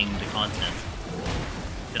progging, learning the content.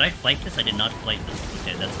 Did I flight this? I did not flight this.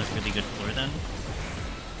 Okay, that's a really good floor then.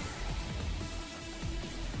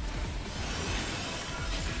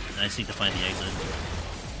 I just need to find the exit.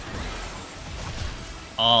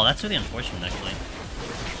 Oh, that's really unfortunate, actually.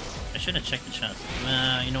 I should have checked the chest.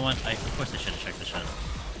 You know what? Of course I should have checked the chest.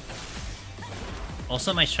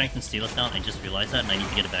 Also, my strength and steel is down. I just realized that, and I need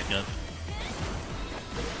to get it back up.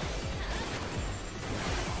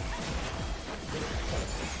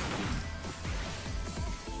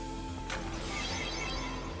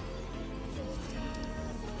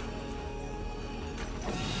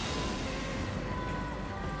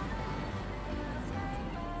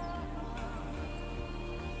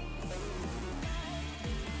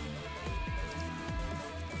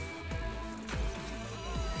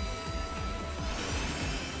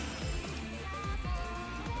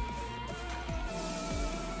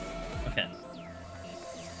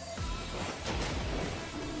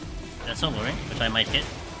 Alluring, which I might hit,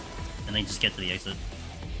 and then just get to the exit.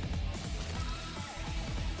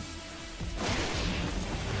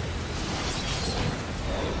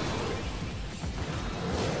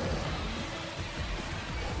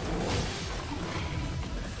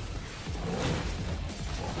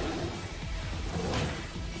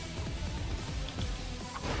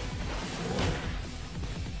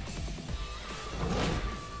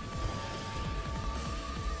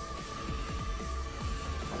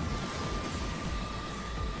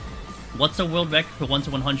 What's a world record for 1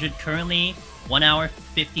 to 100? Currently, 1 hour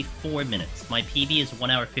 54 minutes. My PB is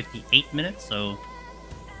 1 hour 58 minutes, so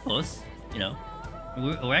close, you know.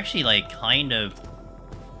 We're actually, like, kind of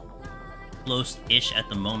close-ish at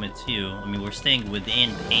the moment, too. I mean, we're staying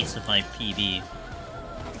within pace of my PB.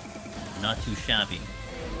 Not too shabby.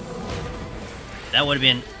 That would have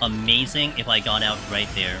been amazing if I got out right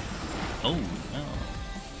there. Oh, well.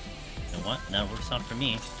 You know what? That works out for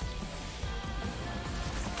me.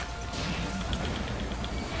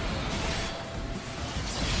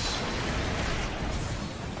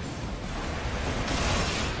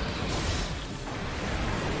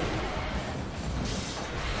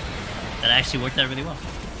 That actually worked out really well.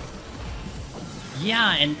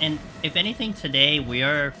 Yeah, and if anything today, we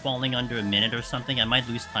are falling under a minute or something. I might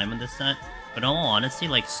lose time in this set. But in all honesty,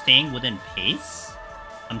 like, staying within pace,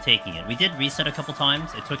 I'm taking it. We did reset a couple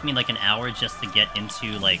times. It took me like an hour just to get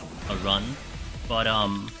into, like, a run. But,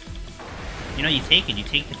 you know, you take it. You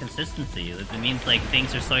take the consistency. It means, like,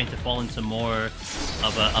 things are starting to fall into more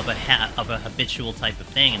of a habitual type of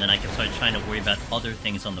thing, and then I can start trying to worry about other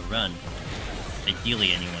things on the run.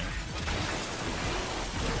 Ideally, anyway.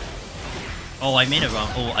 Oh, I made it wrong.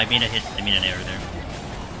 Oh, I made an error there.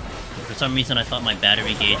 For some reason, I thought my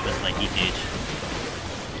battery gauge was my heat gauge.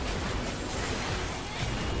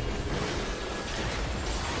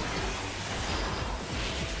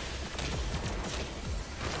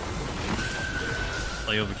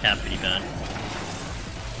 So I overcapped pretty bad.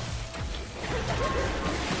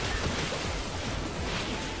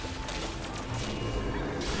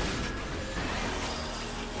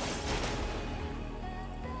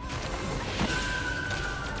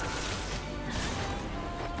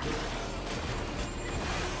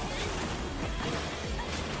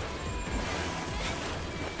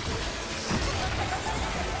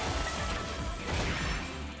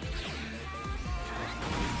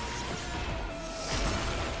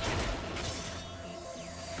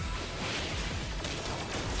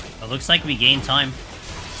 Looks like we gained time.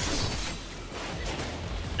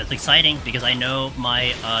 That's exciting, because I know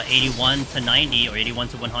my 81 to 90 or 81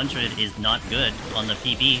 to 100 is not good on the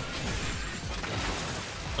PB.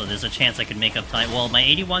 So there's a chance I could make up time. Well, my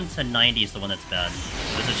 81 to 90 is the one that's bad.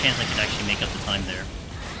 There's a chance I could actually make up the time there.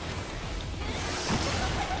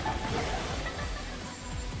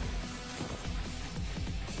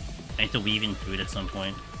 I need to weave in through it at some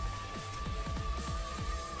point.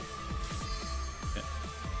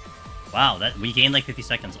 Wow, that we gained like 50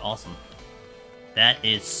 seconds. Awesome. That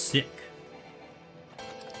is sick.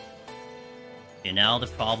 Okay, now the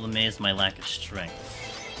problem is my lack of strength.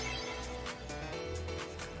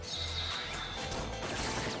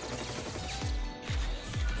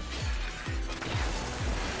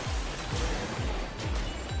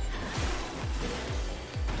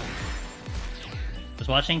 Just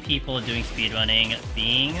watching people doing speedrunning,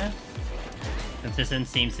 being consistent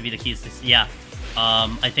seems to be the key to success. Yeah,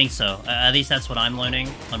 I think so. At least that's what I'm learning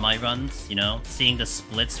on my runs, you know? Seeing the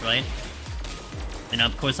splits, right? And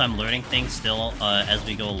of course I'm learning things still as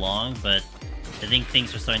we go along, but I think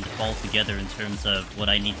things are starting to fall together in terms of what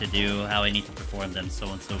I need to do, how I need to perform them, so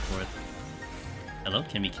on and so forth. Hello,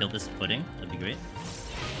 can we kill this pudding? That'd be great.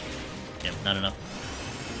 Yep, not enough.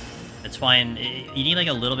 It's fine. You need like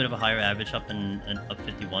a little bit of a higher average up in up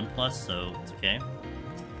 51 plus, so it's okay.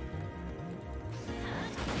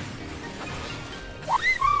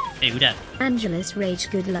 Hey, who dat? Angelus Rage,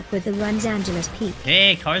 good luck with the runs, Angelus Peak.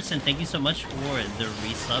 Hey, Carson, thank you so much for the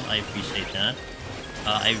resub. I appreciate that.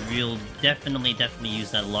 I will definitely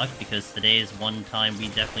use that luck, because today is one time we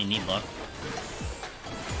definitely need luck.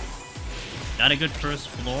 Got a good first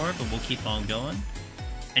floor, but we'll keep on going.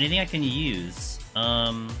 Anything I can use?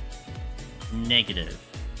 Negative.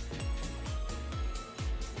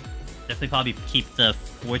 Definitely probably keep the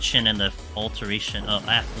fortune and the alteration. Oh,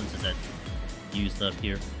 affluence is that used up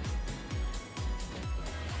here.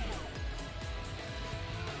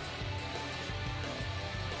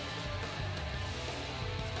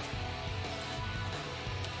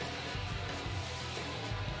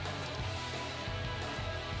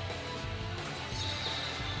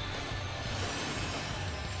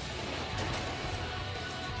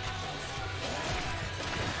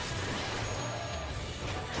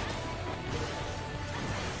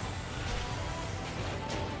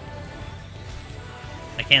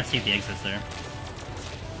 I can't see if the exit's there.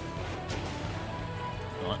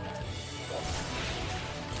 What?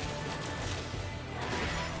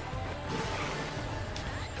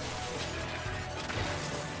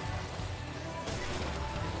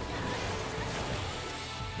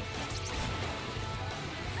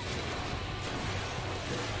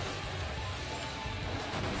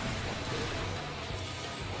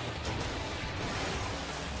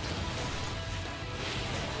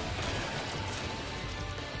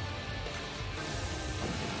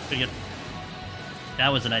 Pretty good. That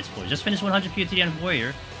was a nice pull. Just finished 100 PoTD on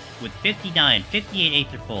Warrior with 59, 58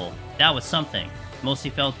 Aether Pull. That was something. Mostly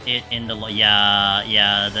felt it in the...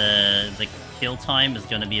 Yeah, the kill time is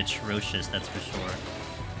gonna be atrocious, that's for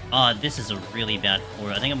sure. This is a really bad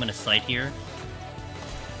floor. I think I'm gonna sight here.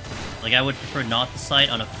 Like, I would prefer not to sight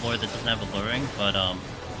on a floor that doesn't have alluring, but,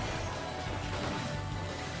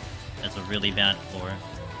 that's a really bad floor.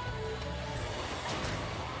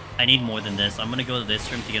 I need more than this. I'm gonna go to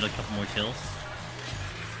this room to get a couple more kills.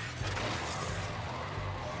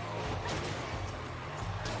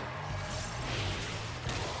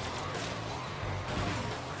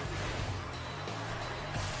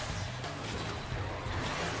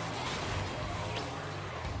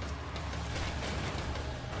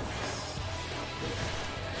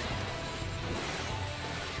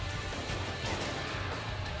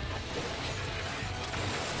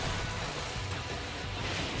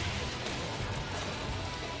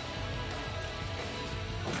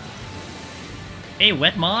 Hey,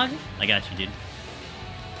 Wet Mog? I got you, dude.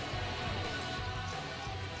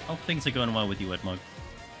 Hope things are going well with you, Wet Mog.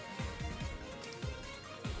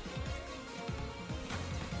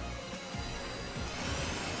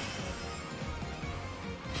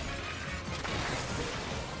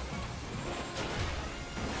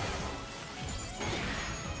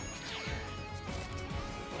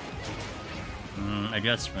 I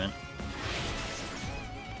got sprint.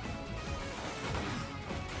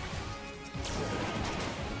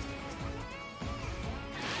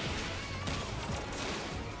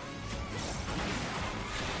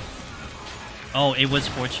 Oh, it was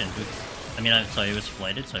Fortune. Oops. I mean, I'm sorry, it was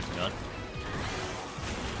Flighted, so I forgot.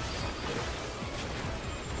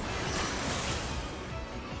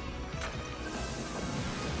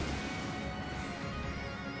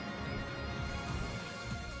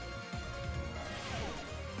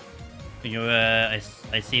 You, I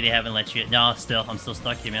see they haven't let you... No, still, I'm still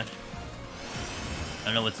stuck here, man. I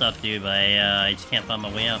don't know what's up, dude, but I just can't find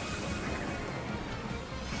my way up.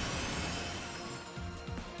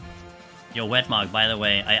 Yo, Wetmog, by the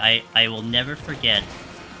way, I will never forget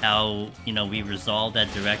how, you know, we resolved that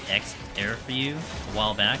DirectX error for you a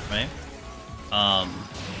while back, right?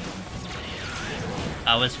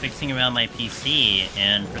 I was fixing around my PC,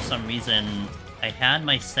 and for some reason, I had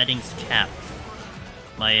my settings capped.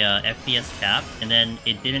 My FPS cap, and then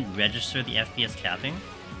it didn't register the FPS capping.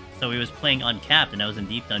 So we was playing uncapped, and I was in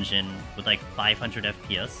deep dungeon with like 500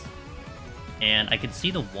 FPS. And I could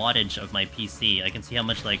see the wattage of my PC. I can see how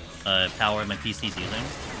much like power my PC is using.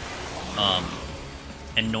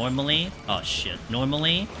 And normally, oh shit,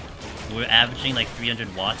 normally we're averaging like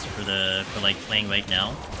 300 watts for like playing right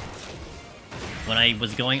now. When I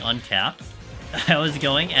was going uncapped, I was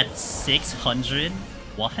going at 600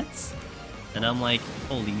 watts, and I'm like,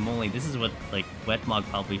 holy moly, this is what like Wetmog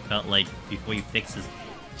probably felt like before he fixed his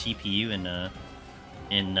GPU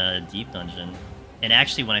in deep dungeon. And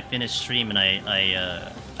actually, when I finished stream and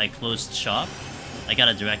I closed shop, I got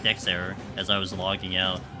a DirectX error as I was logging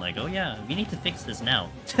out. I'm like, oh yeah, we need to fix this now.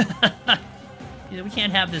 We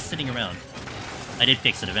can't have this sitting around. I did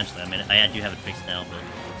fix it eventually. I mean, I do have it fixed now, but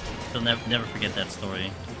still never forget that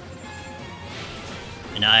story.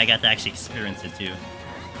 And now I got to actually experience it too.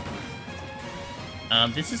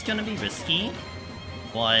 This is gonna be risky,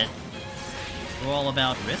 but we're all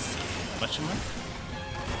about risk? Question mark?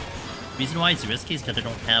 Reason why it's risky is because I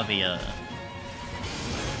don't have a, I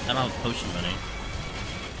don't have a potion running.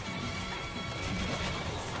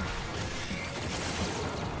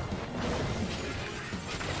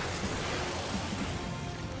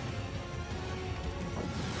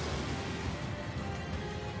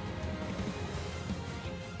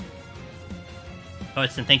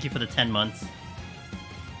 Hudson, thank you for the 10 months.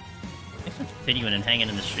 Thanks for continuing and hanging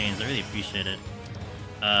in the streams. I really appreciate it.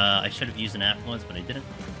 I should have used an affluence, but I didn't.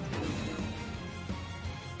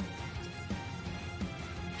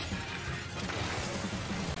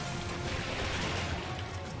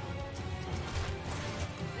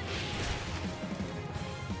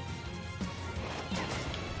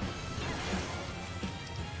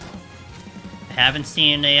 I haven't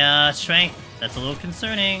seen a strength. That's a little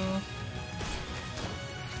concerning.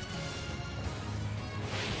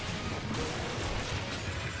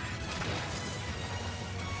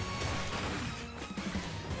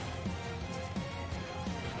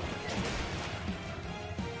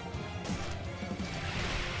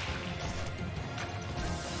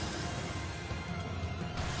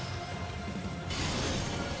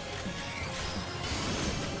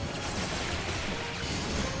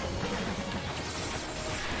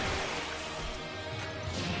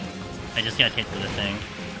 I just got hit with the thing.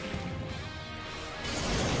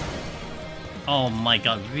 Oh my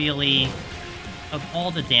god, really? Of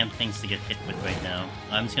all the damn things to get hit with right now,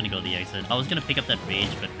 I'm just gonna go the exit. I was gonna pick up that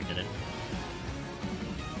rage, but forget it.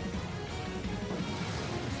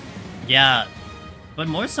 Yeah, but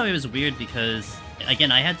more so it was weird because,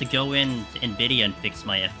 again, I had to go in to NVIDIA and fix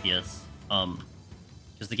my FPS.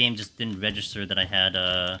 Because the game just didn't register that I had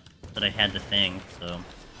the thing, so...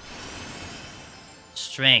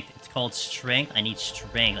 Strength. It's called strength. I need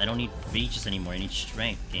strength. I don't need reaches anymore. I need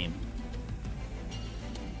strength, game.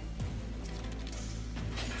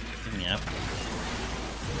 Give me up.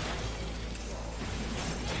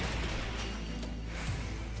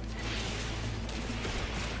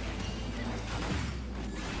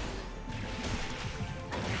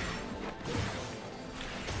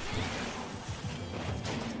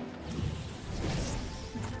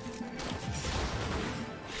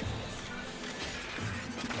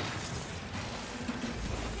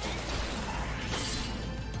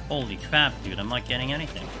 Holy crap, dude, I'm not getting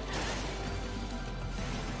anything.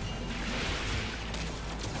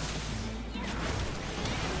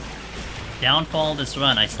 Downfall of this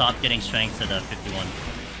run, I stopped getting strengths at 51.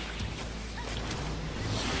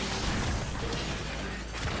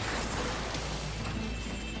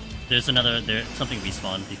 There's something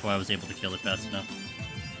respawned before I was able to kill it fast enough.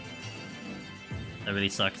 That really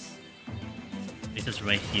sucks. It's just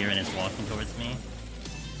right here and it's walking towards me.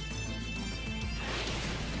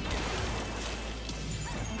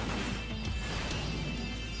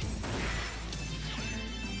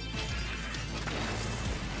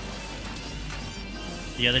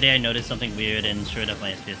 The other day I noticed something weird and sure enough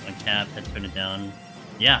my FPS uncapped, had to turn it down.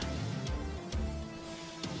 Yeah.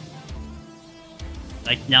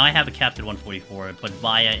 Like now I have a capped at 144, but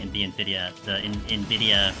via the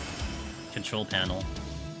NVIDIA control panel.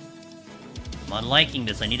 I'm not liking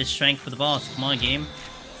this, I need a strength for the boss. Come on, game.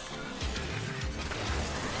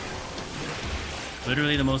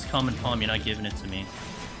 Literally the most common palm, you're not giving it to me.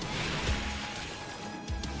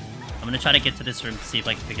 I'm gonna try to get to this room to see if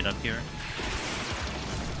I can pick it up here.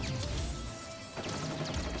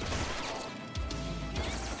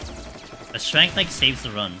 A strength, like, saves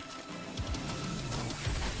the run.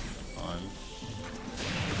 Come on.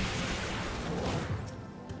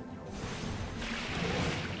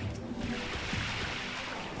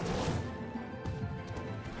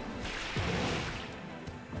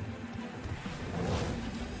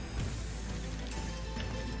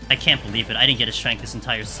 I can't believe it. I didn't get a strength this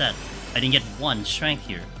entire set. I didn't get one strength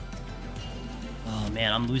here. Oh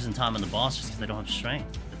man, I'm losing time on the boss just because I don't have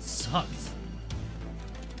strength. That sucks.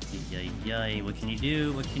 Yay, yay. What can you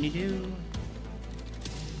do? What can you do?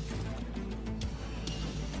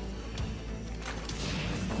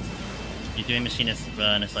 You're doing machinist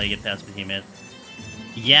run until you get past behemoth.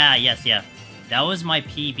 Yeah, yes, yeah. That was my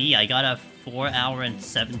PB. I got a 4 hour and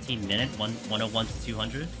 17 minute, 101 to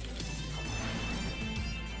 200.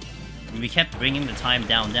 We kept bringing the time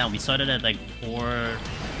down. We started at like 4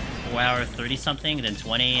 hour 30 something, then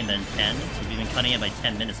 20, and then 10. So we've been cutting it by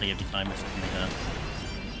 10 minutes like every time or something like that.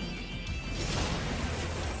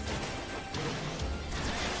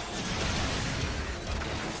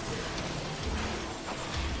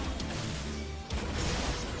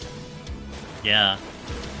 Yeah.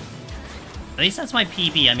 At least that's my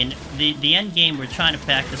PB. I mean, the end game, we're trying to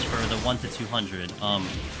practice for the 1 to 200.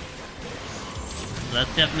 So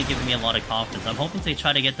that's definitely giving me a lot of confidence. I'm hoping to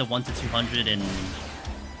try to get the 1 to 200 in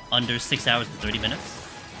under 6 hours and 30 minutes.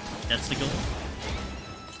 That's the goal.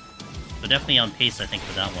 So definitely on pace, I think,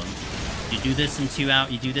 for that one. You do this in 2 hours.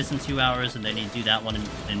 You do this in 2 hours, and then you do that one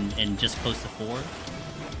in just close to 4.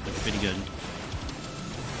 That's pretty good.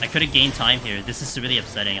 I could have gained time here. This is really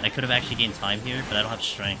upsetting. I could have actually gained time here, but I don't have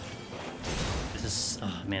strength. This is...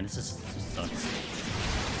 oh man, this sucks.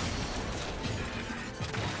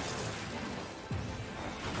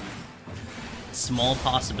 Small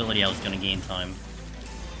possibility I was gonna gain time.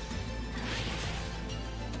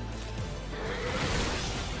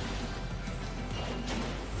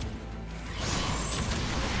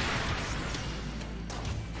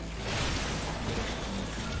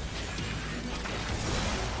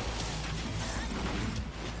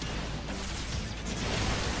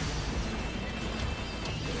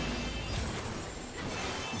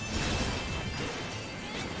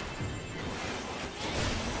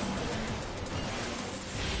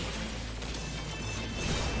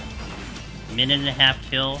 Minute and a half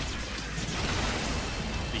kill.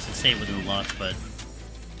 We should say it with a luck, but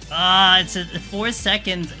it's at 4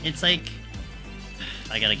 seconds. It's like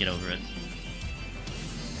I gotta get over it.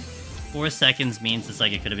 4 seconds means it's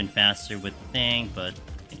like it could have been faster with the thing, but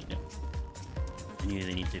I knew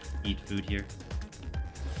they need to eat food here.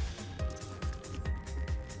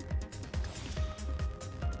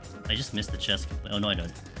 I just missed the chest. Oh no, I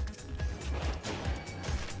don't.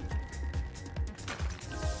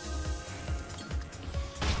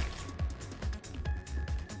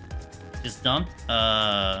 Just dumped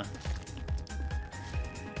a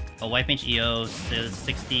White Mage EO,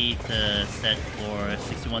 60 to set for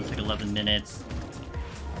 61 took 11 minutes.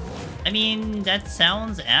 I mean, that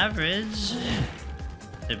sounds average,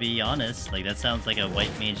 to be honest. Like, that sounds like a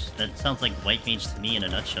White Mage. That sounds like White Mage to me in a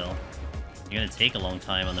nutshell. You're gonna take a long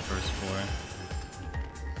time on the first 4.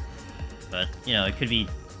 But, you know, it could be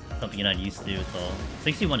something you're not used to, so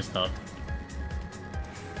 61 is tough.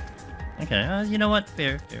 Okay, you know what?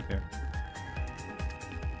 Fair.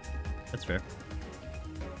 That's fair.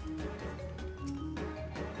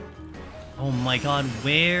 Oh my god,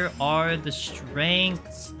 where are the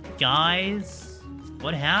strengths, guys?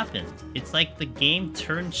 What happened? It's like the game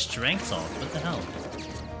turned strengths off. What the hell?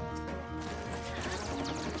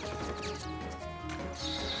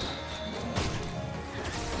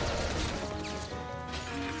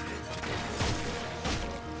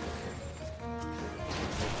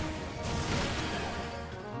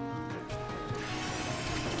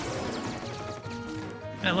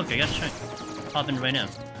 Hey, look, I got a strength. Pop in right now.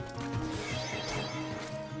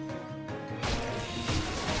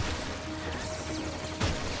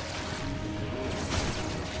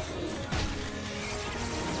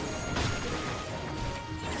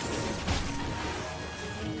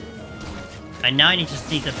 And now I just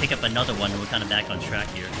need to pick up another one, and we're kind of back on track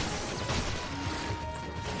here.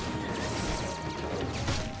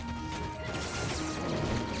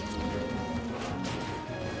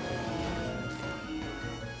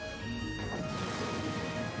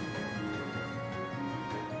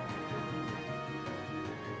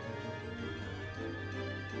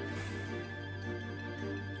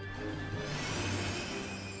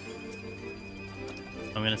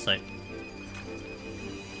 I'm gonna say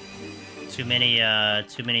too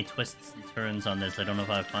many twists and turns on this. I don't know if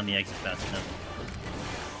I found the exit fast enough.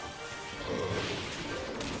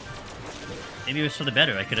 Maybe it was for the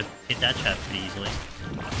better. I could have hit that trap pretty easily.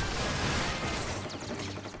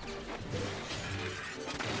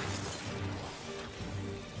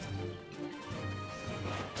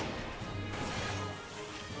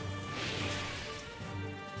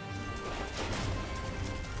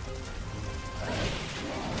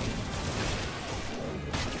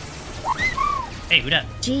 Hey, who dat?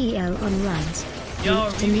 GEL on runs. Yo,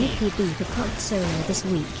 Leaked a new Ruby. PB for Pod Solo this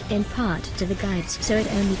week, in part to the guides, so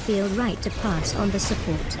it only feel right to pass on the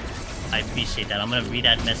support. I appreciate that. I'm gonna read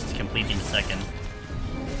that message completely in a second.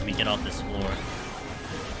 Let me get off this floor.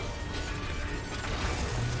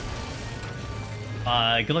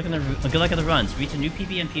 Good luck on the runs. Reach a new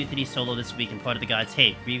PB and PoTD solo this week and part of the guides.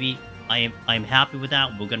 Hey, Rivi, I'm happy with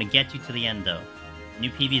that. We're gonna get you to the end though. New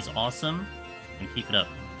PB is awesome, and keep it up.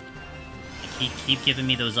 And keep giving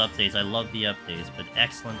me those updates. I love the updates, but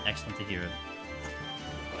excellent to hear it.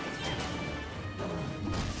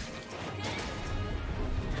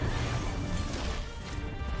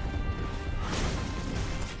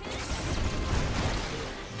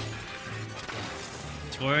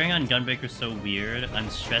 Scoring on Gunbreaker is so weird.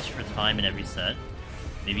 I'm stressed for time in every set.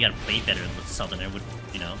 Maybe you gotta play better with Southerner. Would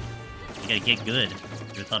you know? You gotta get good. You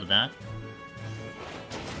ever thought of that?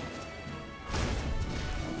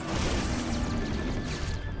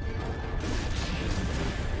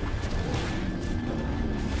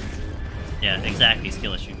 Yeah, exactly.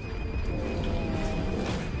 Skill issue.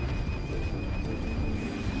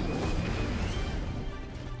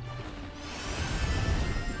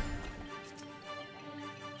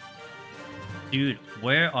 Dude,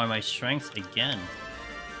 where are my strengths again?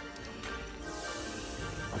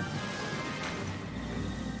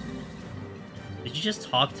 Did you just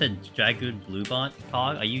talk to Dragoon Bluebot,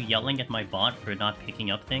 Cog? Are you yelling at my bot for not picking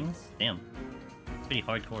up things? Damn. It's pretty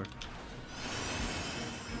hardcore.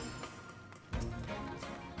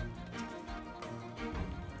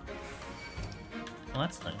 Oh,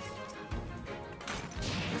 that's nice.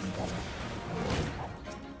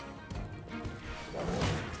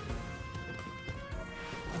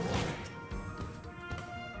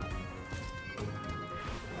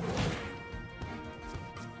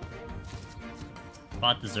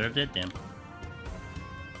 Bot deserved it? Damn.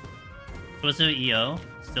 What's the EO?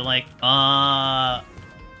 Still like,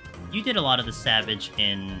 you did a lot of the Savage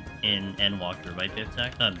in Endwalker, right,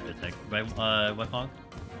 Bivtech? Bivtech, right, Webhog?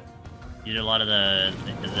 You did a lot of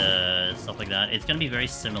the stuff like that. It's gonna be very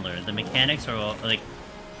similar. The mechanics are, like,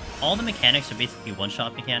 all the mechanics are basically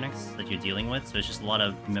one-shot mechanics that you're dealing with, so it's just a lot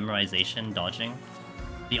of memorization, dodging.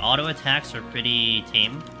 The auto attacks are pretty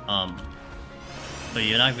tame, so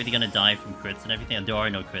you're not really gonna die from crits and everything. There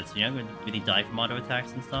are no crits. You're not gonna really die from auto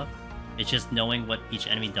attacks and stuff. It's just knowing what each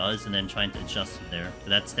enemy does and then trying to adjust from there. So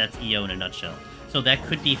that's EO in a nutshell. So that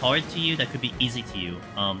could be hard to you, that could be easy to you.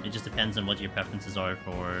 It just depends on what your preferences are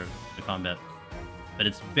for the combat. But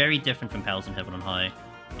it's very different from Palace in Heaven on High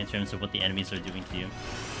in terms of what the enemies are doing to you.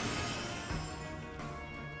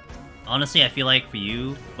 Honestly, I feel like for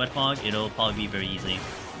you, Wetfog, it'll probably be very easy.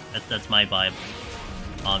 That's my vibe.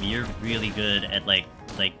 You're really good at like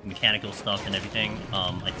mechanical stuff and everything.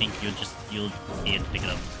 I think you'll see it pick it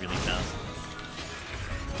up really fast.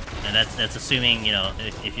 And that's assuming, you know,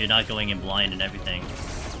 if you're not going in blind and everything.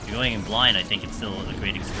 If you're going in blind, I think it's still a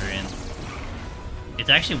great experience. It's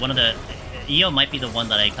actually one of the... EO might be the one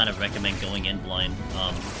that I kind of recommend going in blind.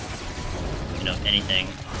 You know, anything.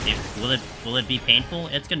 Will it be painful?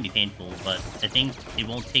 It's gonna be painful, but I think it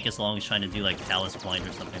won't take as long as trying to do like Palace blind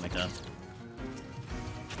or something like that.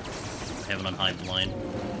 Heaven on High blind.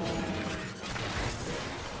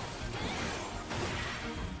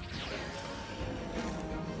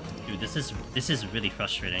 Dude, this is really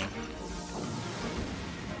frustrating.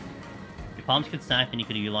 If palms could stack, then you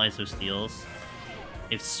could utilize those steals.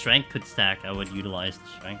 If strength could stack, I would utilize the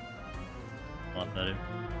strength. A lot better.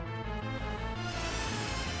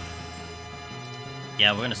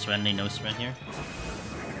 Yeah, we're gonna Serenity, no Seren here.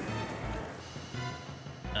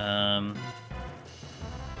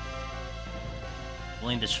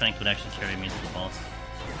 Pulling the strength would actually carry me into the boss.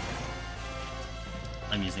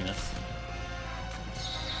 I'm using this.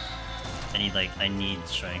 I need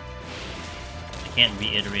strength. I can't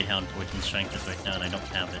reiterate how important strength is right now, and I don't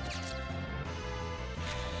have it.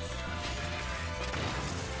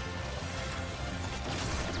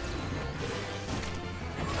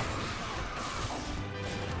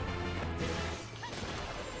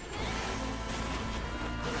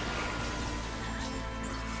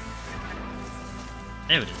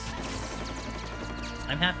 There it is.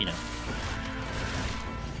 I'm happy now.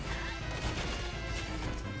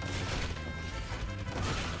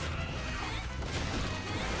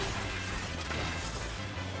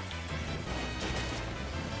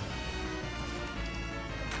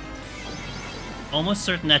 Almost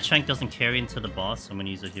certain that strength doesn't carry into the boss, so I'm gonna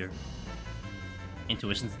use it here.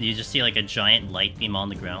 Intuition. You just see like a giant light beam on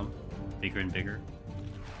the ground. Bigger and bigger.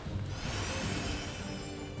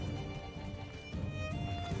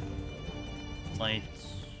 Light.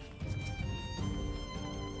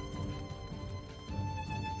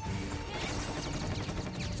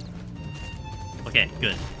 Okay,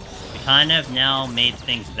 good. We kind of now made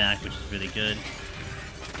things back, which is really good.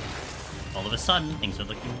 All of a sudden, things are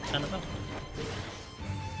looking kind of up.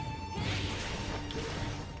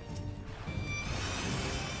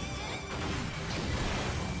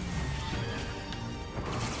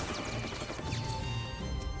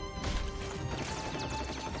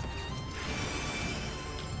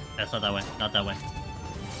 That's not that way. Not that way.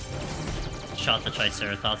 Shot the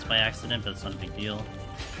Triceratops by accident, but it's not a big deal.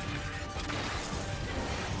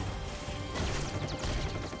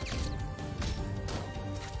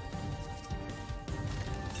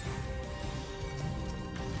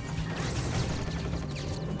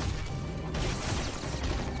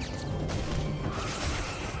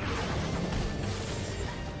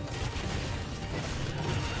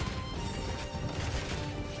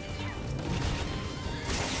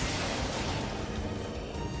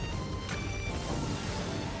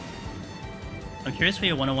 I'm curious for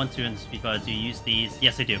your 101-2 and Speedrun. Do you use these?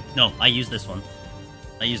 Yes, I do. No, I use this one.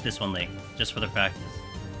 I use this one, like, just for the practice.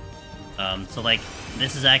 So, like,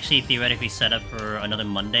 this is actually theoretically set up for another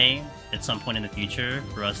Monday at some point in the future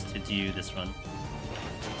for us to do this run.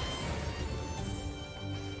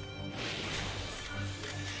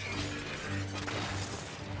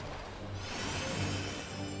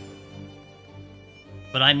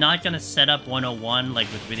 But I'm not gonna set up 101,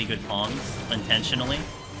 like, with really good pawns, intentionally.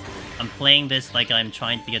 I'm playing this like I'm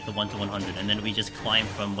trying to get the 1-100, and then we just climb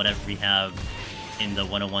from whatever we have in the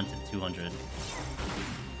 101 to 200.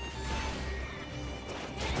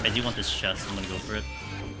 I do want this chest, I'm gonna go for it.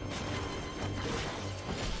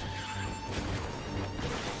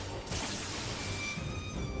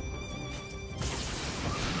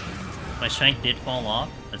 My strength did fall off,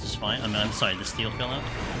 that's just fine. I'm sorry, the steel fell out.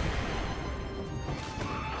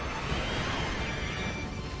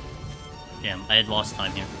 Damn, I had lost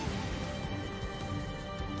time here.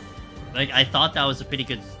 Like, I thought that was a pretty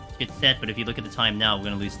good set, but if you look at the time now, we're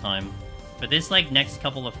gonna lose time. But this, like, next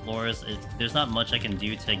couple of floors, there's not much I can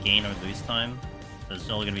do to gain or lose time. So it's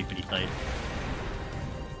all gonna be pretty tight.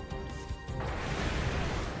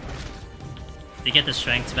 To get the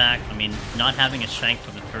strength back, I mean, not having a strength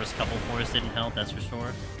for the first couple floors didn't help, that's for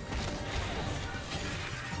sure.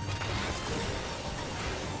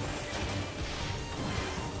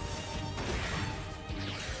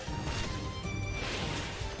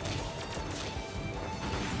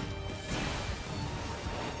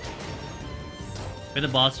 For the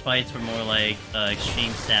boss fights were more like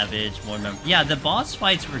Extreme Savage, more yeah, the boss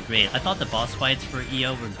fights were great. I thought the boss fights for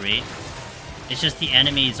EO were great. It's just the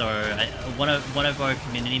enemies are one of our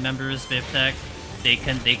community members, Vivtech, they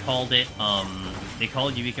called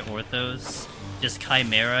Eureka Orthos just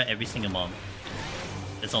Chimera every single month.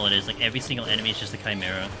 That's all it is. Like every single enemy is just a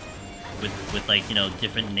Chimera with like, you know,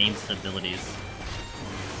 different names and abilities.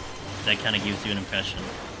 That kind of gives you an impression.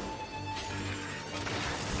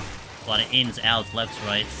 A lot of ins, outs, lefts,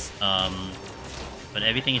 rights, but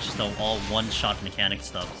everything is just all one-shot mechanic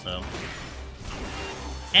stuff, so...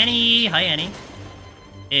 Annie! Hi, Annie!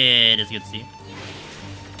 It is good to see you.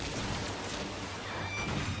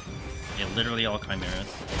 Yeah, literally all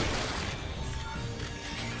chimeras.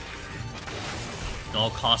 They're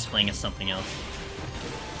all cosplaying as something else.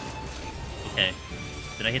 Okay.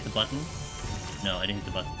 Did I hit the button? No, I didn't hit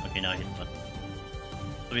the button. Okay, now I hit the button.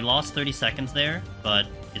 So we lost 30 seconds there, but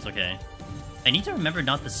it's okay. I need to remember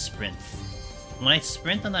not to sprint. When I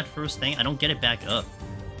sprint on that first thing, I don't get it back up.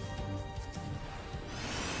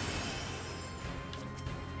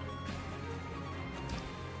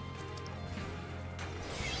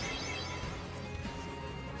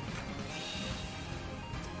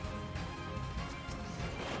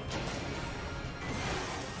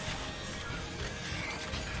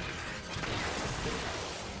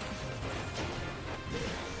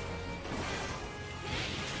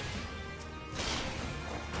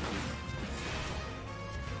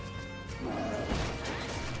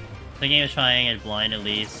 Thinking of trying it blind at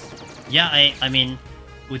least. Yeah, I mean,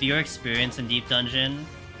 with your experience in Deep Dungeon,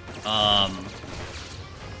 I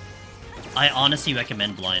honestly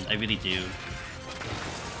recommend blind. I really do.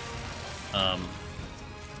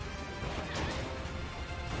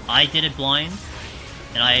 I did it blind,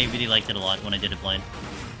 and I really liked it a lot when I did it blind.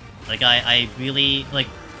 Like, I really, like,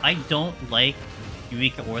 I don't like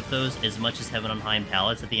Eureka Orthos as much as Heaven on High and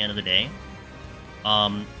Palace at the end of the day.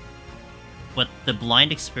 But the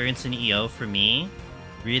blind experience in EO for me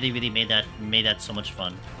really made that so much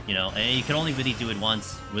fun. You know, and you can only really do it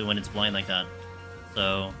once when it's blind like that.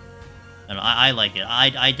 So, I like it.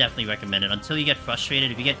 I definitely recommend it until you get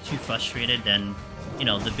frustrated. If you get too frustrated, then you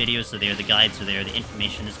know the videos are there, the guides are there, the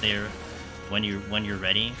information is there when you're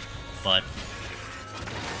ready. But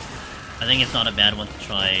I think it's not a bad one to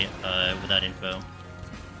try without info.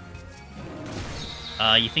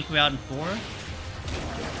 You think we're out in 4?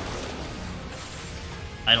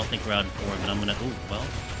 I don't think we're out in 4, but I'm gonna... Ooh, well.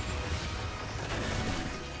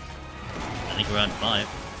 I think we're out in 5.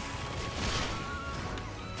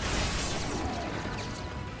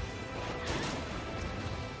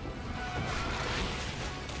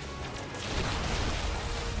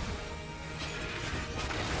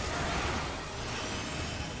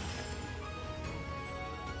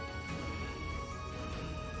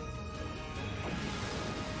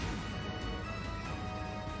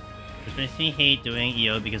 Which makes me hate doing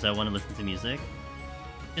EO because I want to listen to music.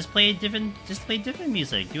 Just play different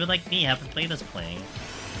music. Do it like me, have a playlist playing.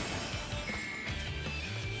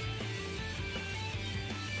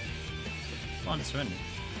 Come on, just run.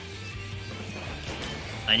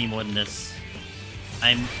 I need more than this.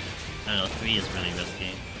 I don't know, 3 is really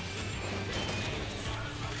risky.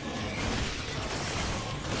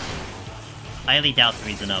 I highly doubt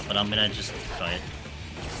 3's enough, but I'm gonna just try it.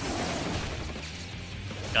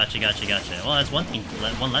 Gotcha. Well, that's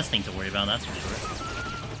one less thing to worry about, that's for sure.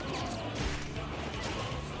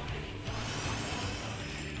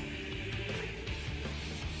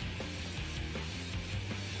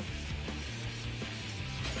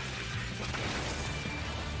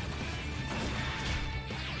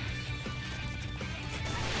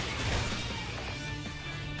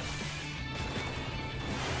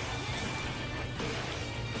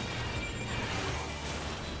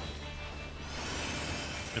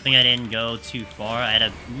 Good thing I didn't go too far. I had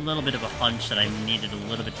a little bit of a hunch that I needed a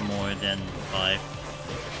little bit more than 5.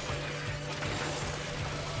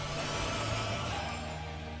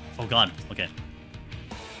 Oh god, okay.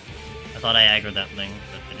 I thought I aggroed that thing,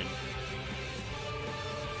 but I didn't.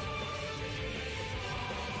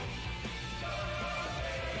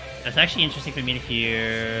 It's actually interesting for me to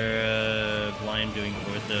hear Blind doing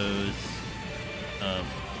orthos.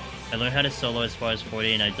 I learned how to solo as far as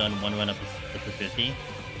 40, and I've done one run up to 50.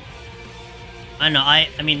 I don't know, I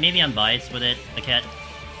mean, maybe I'm biased with it, Maquette.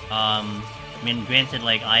 I mean, granted,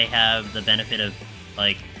 like, I have the benefit of,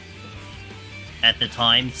 like, at the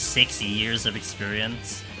time, 6 years of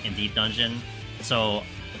experience in Deep Dungeon, so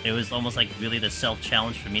it was almost like really the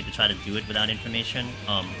self-challenge for me to try to do it without information.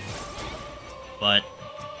 But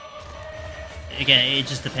again, it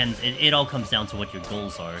just depends. It all comes down to what your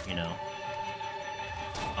goals are, you know.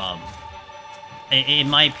 In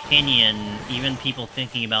my opinion, even people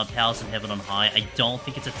thinking about Palace in Heaven on High, I don't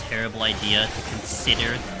think it's a terrible idea to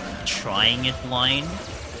consider trying it blind.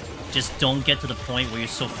 Just don't get to the point where you're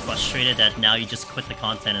so frustrated that now you just quit the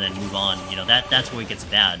content and then move on. You know, that's where it gets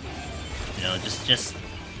bad. You know, just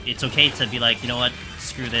it's okay to be like, you know what,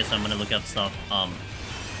 screw this, I'm gonna look up stuff.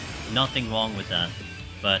 Nothing wrong with that.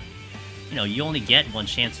 But, you know, you only get one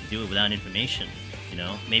chance to do it without information. You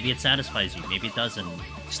know, maybe it satisfies you, maybe it doesn't.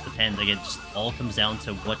 It just depends. Like, it just all comes down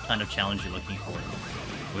to what kind of challenge you're looking for.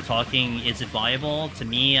 We're talking, is it viable? To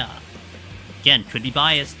me, again, could be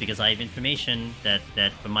biased because I have information that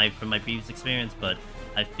from my previous experience, but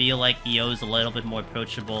I feel like EO is a little bit more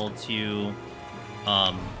approachable to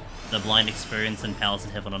the blind experience and Palace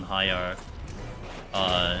in Heaven on High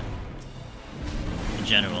are in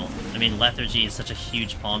general. I mean, Lethargy is such a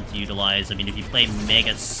huge palm to utilize. I mean, if you play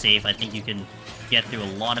mega safe, I think you can get through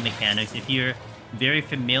a lot of mechanics. If you're very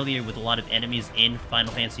familiar with a lot of enemies in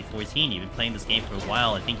Final Fantasy XIV, you've been playing this game for a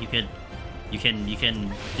while, I think you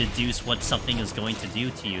can deduce what something is going to do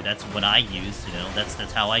to you. That's what I used, you know. That's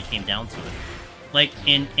how I came down to it. Like,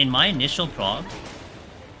 in my initial prog,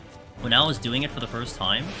 when I was doing it for the first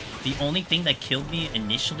time, the only thing that killed me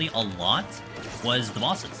initially a lot was the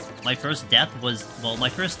bosses. My first death was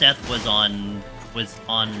on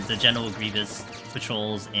the General Grievous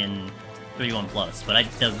patrols in 31+, but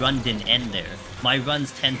the run didn't end there. My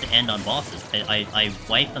runs tend to end on bosses. I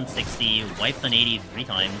wiped on 60, wiped on 80 3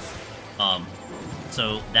 times.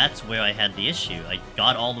 So that's where I had the issue. I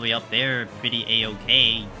got all the way up there pretty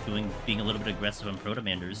A-okay, being a little bit aggressive on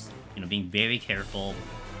Protomanders, you know, being very careful,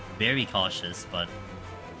 very cautious, but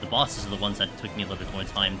the bosses are the ones that took me a little bit more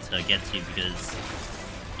time to get to because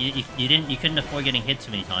you couldn't afford getting hit too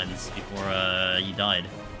many times before you died.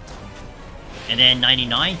 And then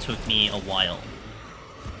 99 took me a while.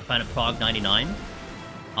 I found a prog 99.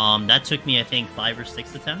 That took me, I think, 5 or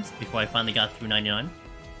 6 attempts before I finally got through 99.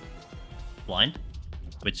 Blind.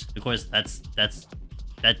 Which, of course,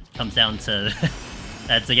 that comes down to...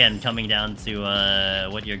 that's, again, coming down to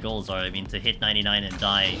what your goals are. I mean, to hit 99 and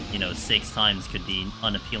die, you know, 6 times could be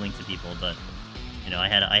unappealing to people, but, you know, I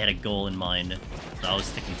had a goal in mind, so I was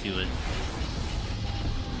sticking to it.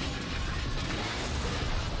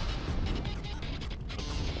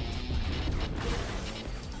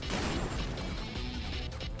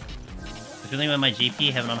 feeling with my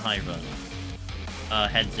GP, Heaven on High run.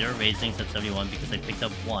 Had 0 raisings at 71 because I picked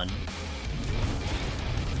up 1.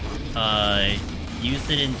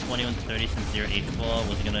 Used it in 21-30 since 0-8 ball.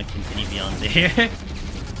 Wasn't gonna continue beyond there.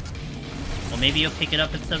 Well, maybe you'll pick it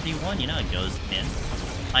up at 71. You know how it goes, man.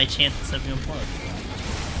 High chance at 71 plus.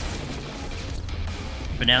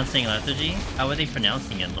 Pronouncing lethargy? How are they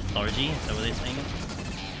pronouncing it? Lethargy? Is that what they're saying?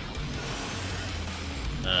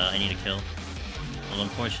 I need a kill. Well,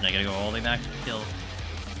 unfortunate. I gotta go all the way back to kill.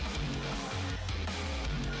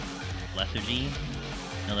 Lethargy?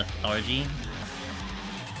 No, lethargy?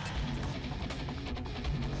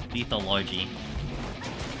 Lethargy.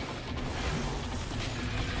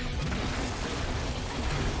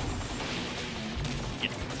 Yeah.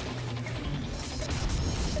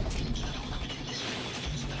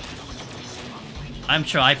 I'm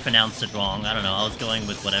sure I pronounced it wrong. I don't know. I was going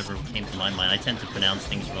with whatever came to my mind. I tend to pronounce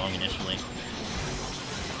things wrong initially.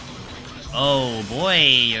 Oh boy,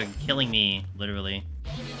 you're killing me, literally.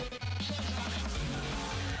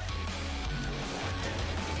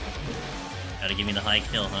 Gotta give me the high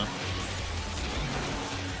kill, huh?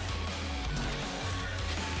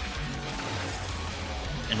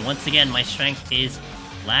 And once again, my strength is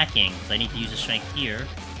lacking, because I need to use the strength here.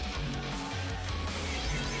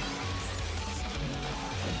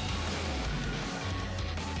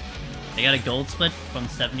 I got a gold split from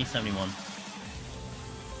 70-71.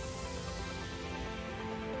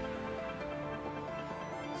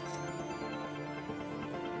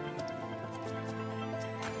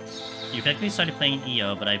 You effectively started playing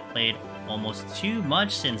EO, but I played almost too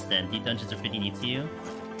much since then. Deep Dungeons are 15 ETU.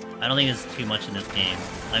 I don't think there's too much in this game.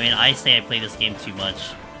 I mean, I say I play this game too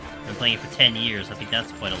much. I've been playing it for 10 years. I think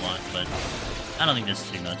that's quite a lot, but I don't think this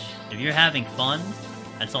is too much. If you're having fun,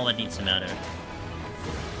 that's all that needs to matter.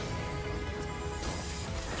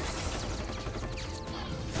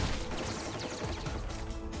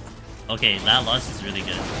 Okay, that loss is really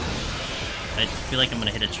good. I feel like I'm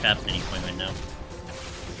gonna hit a trap at any point right now.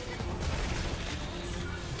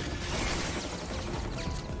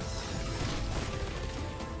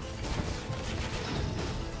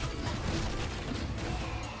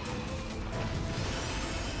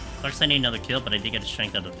 Sucks I need another kill, but I did get a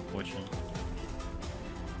strength out of the fortune.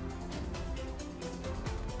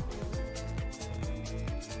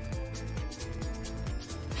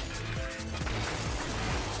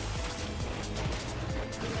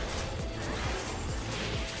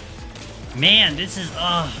 Man, this is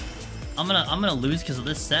I'm gonna lose because of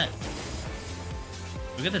this set.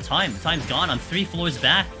 Look at the time. The time's gone. I'm 3 floors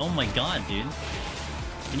back. Oh my god, dude.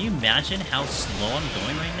 Can you imagine how slow I'm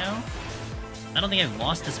going right now? I don't think I've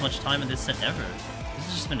lost this much time in this set ever. This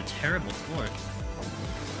has just been a terrible floor.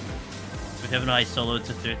 With Heaven and I soloed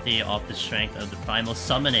to 30 off the strength of the primal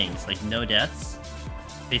summonings, like no deaths.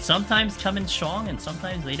 They sometimes come in strong and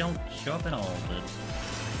sometimes they don't show up at all, but...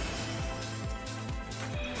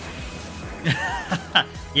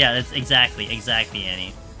 Yeah, that's exactly,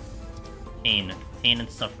 Annie. Pain and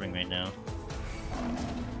suffering right now.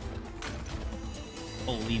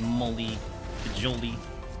 Holy moly, cajoli.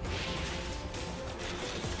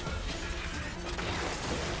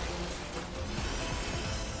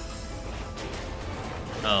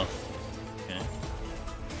 Oh, okay.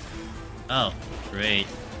 Oh, great.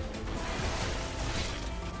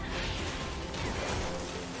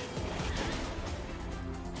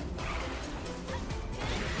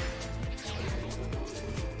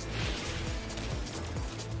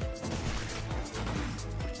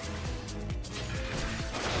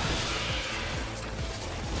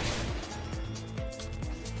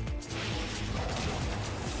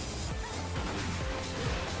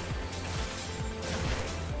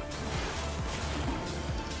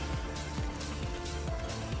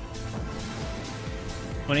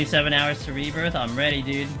 "27 hours to rebirth." I'm ready,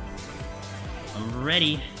 dude. I'm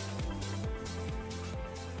ready.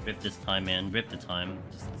 Rip this time, man. Rip the time.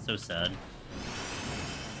 Just so sad.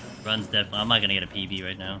 Run's definitely... I'm not gonna get a PB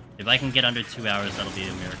right now. If I can get under 2 hours, that'll be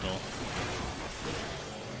a miracle.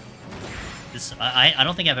 This... I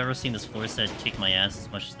don't think I've ever seen this floor set kick my ass as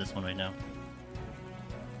much as this one right now.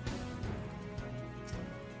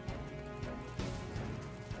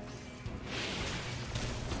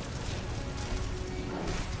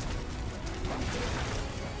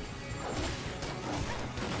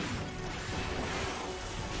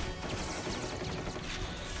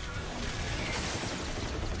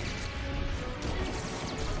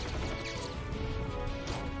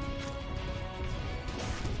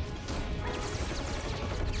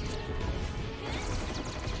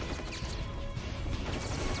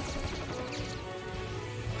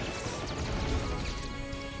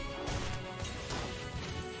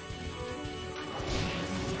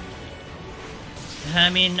 I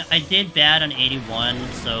mean, I did bad on 81,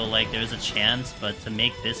 so, like, there's a chance, but to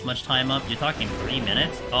make this much time up, you're talking 3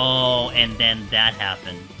 minutes? Oh, and then that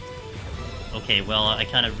happened. Okay, well, I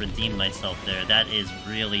kind of redeemed myself there. That is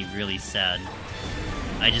really, really sad.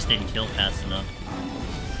 I just didn't kill fast enough.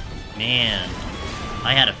 Man,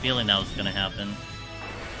 I had a feeling that was gonna happen.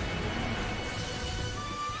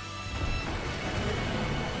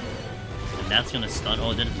 And that's gonna stun.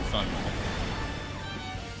 Oh, it didn't stun.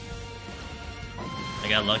 I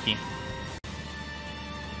got lucky. I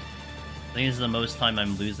think this is the most time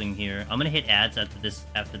I'm losing here. I'm gonna hit ads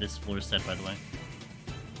after this floor set, by the way.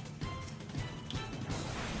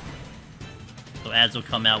 So ads will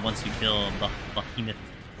come out once you kill Behemoth.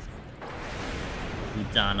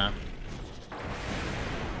 Udana.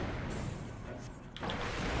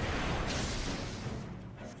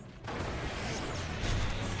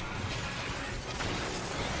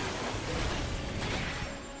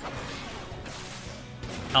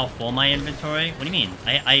 How full my inventory? What do you mean?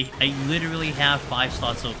 I literally have 5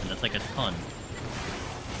 slots open. That's like a ton.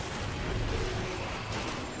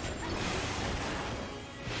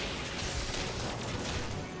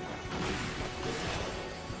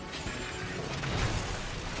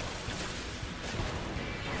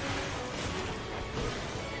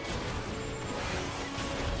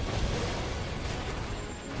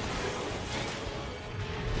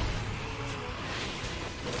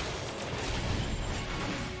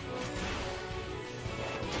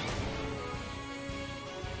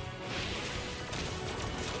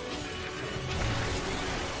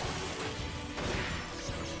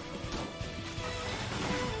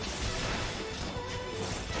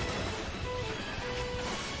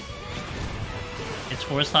 It's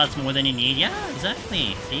 4 slots more than you need. Yeah,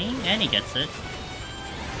 exactly. See? And he gets it.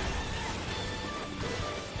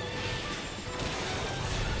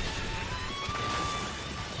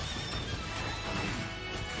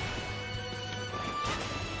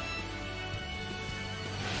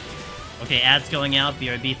 Okay, ads going out.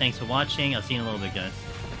 BRB, thanks for watching. I'll see you in a little bit, guys.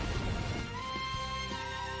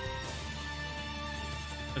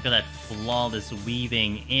 Look at that flawless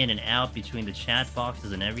weaving in and out between the chat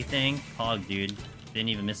boxes and everything. Hog, dude. Didn't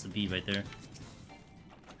even miss the beat right there.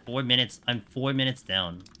 4 minutes. I'm 4 minutes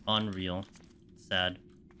down. Unreal. Sad.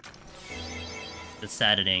 The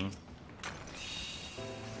saddening.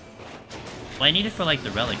 Well, I need it for, like,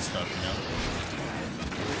 the relic stuff, you know?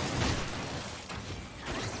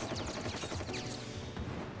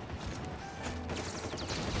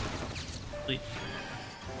 Sweet.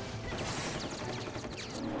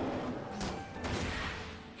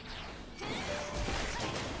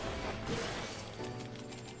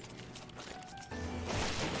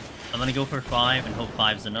 I'm gonna go for 5 and hope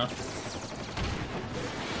 5's enough.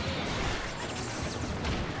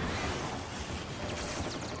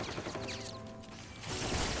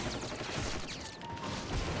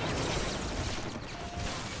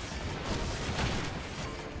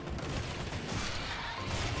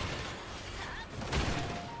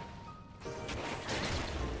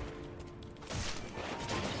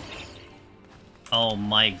 Oh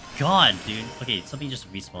my god, dude. Okay, something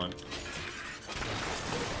just respawned.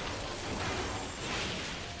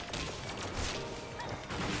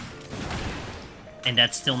 And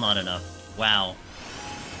that's still not enough. Wow.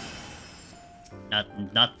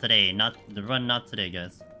 Not today. Not the run, not today,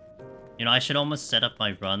 guys. You know, I should almost set up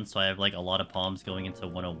my run so I have, like, a lot of palms going into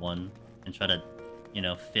 101 and try to, you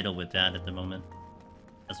know, fiddle with that at the moment.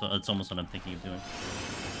 That's almost what I'm thinking of doing.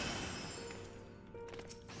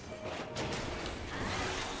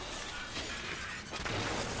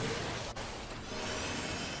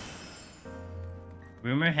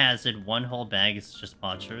 Rumor has it 1 whole bag is just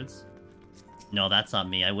potsherds. No, that's not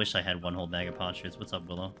me. I wish I had 1 whole bag of potsherds. What's up,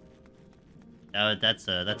 Willow? That's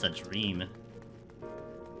a dream.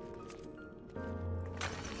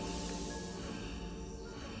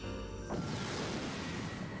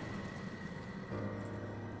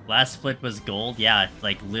 Last split was gold. Yeah,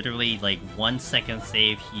 like literally like 1 second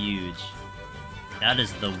save, huge. That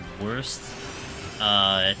is the worst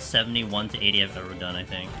 71 to 80 I've ever done, I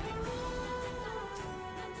think.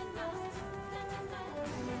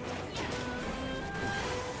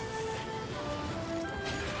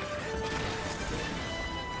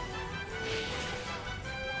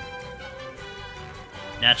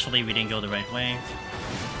 Naturally, we didn't go the right way.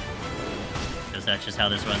 Because that's just how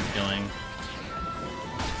this run's going.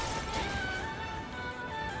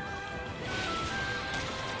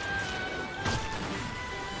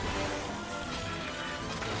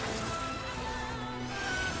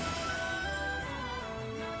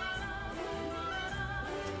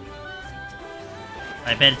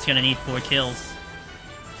 I bet it's gonna need 4 kills.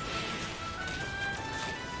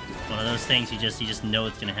 One of those things you just know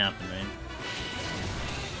it's gonna happen, right?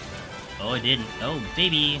 Oh, it didn't. Oh,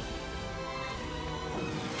 baby.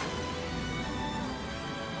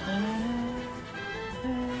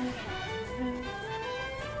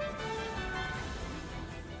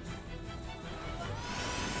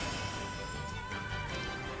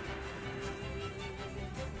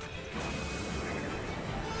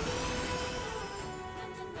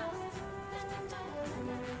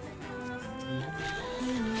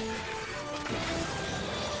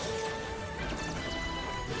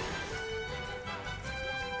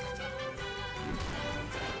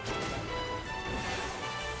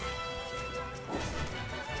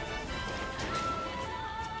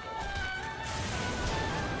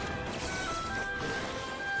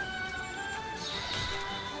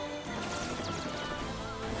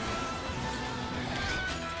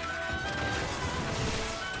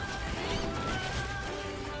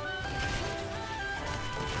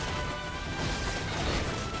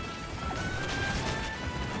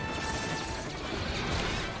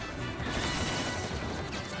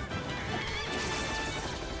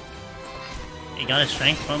 He got a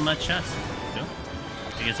strength from a chest. Cool.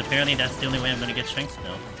 Because apparently that's the only way I'm gonna get strength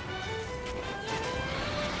still.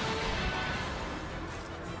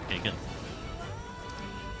 Okay, good.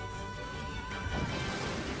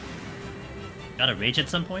 Got a rage at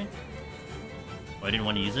some point? Oh, I didn't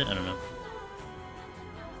want to use it? I don't know.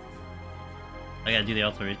 I gotta do the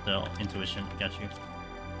intuition. Got you.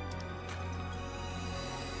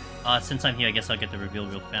 Since I'm here, I guess I'll get the reveal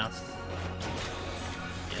real fast.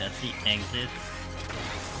 Yeah, that's the exit.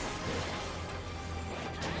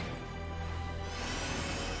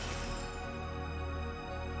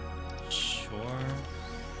 Sure.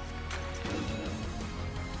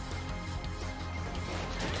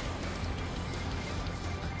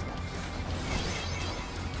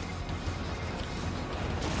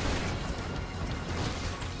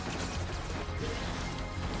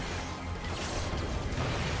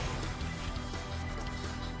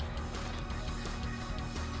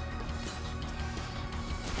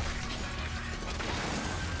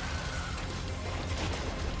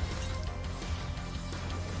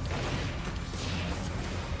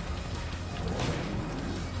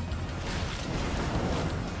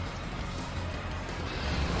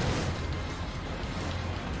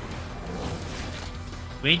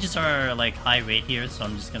 Wages are like high rate here, so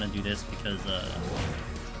I'm just gonna do this because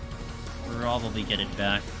probably get it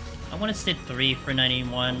back. I want to sit 3 for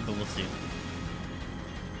 91, but we'll see.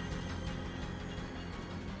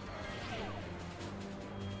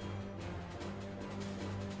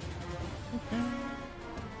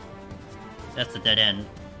 That's a dead end.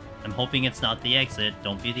 I'm hoping it's not the exit.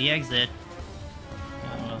 Don't be the exit.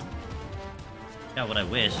 Got what I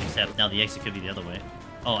wish, except now the exit could be the other way.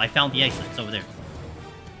 Oh, I found the exit. It's over there.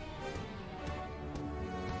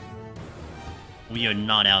 We are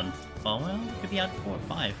not out in... Oh, well, it could be out in 4 or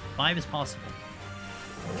 5. 5 is possible.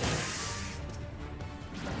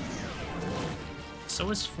 So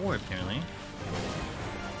is 4, apparently.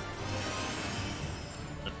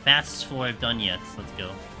 The fastest 4 I've done yet. So let's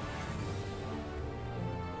go.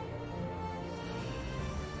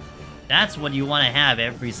 That's what you want to have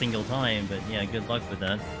every single time, but yeah, good luck with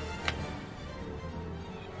that.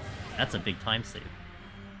 That's a big time save.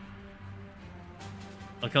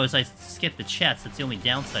 Because I skipped the chest, that's the only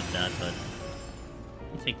downside to that, but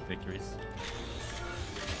we'll take the victories.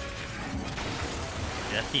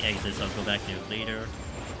 Okay, that's the exit, so I'll go back to it later.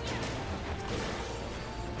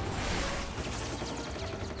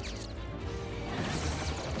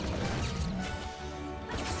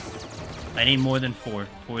 I need more than 4.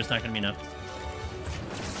 4 is not going to be enough.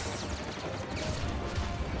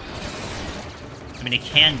 I mean, it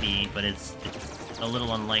can be, but it's a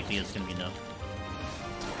little unlikely it's going to be enough.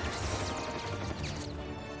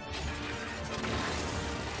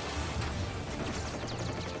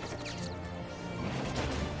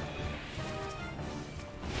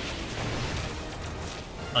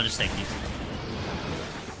 I'll just take these.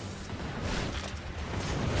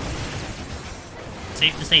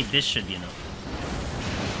 Safe to say this should be enough.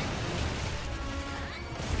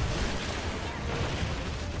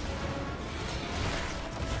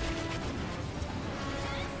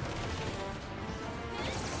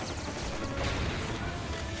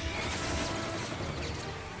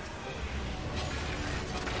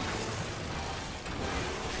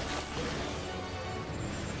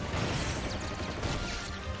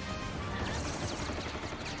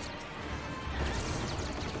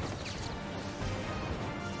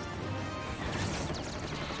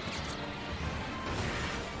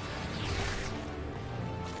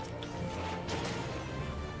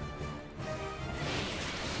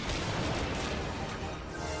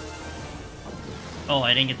 Oh,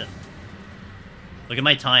 I didn't get the... Look at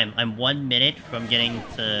my time. I'm 1 minute from getting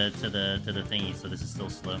to the thingy, so this is still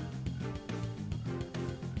slow.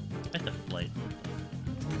 At the flight.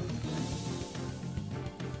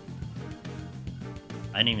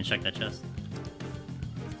 I didn't even check that chest.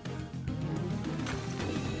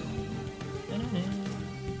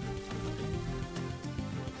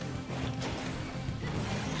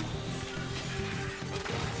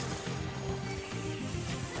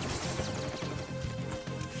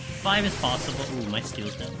 Five is possible. Ooh, my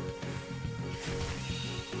steel's down.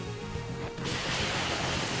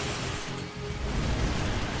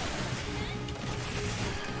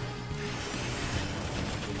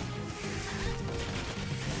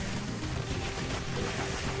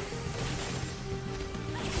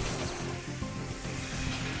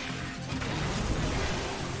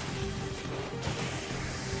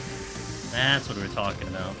 That's what we're talking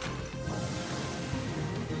about.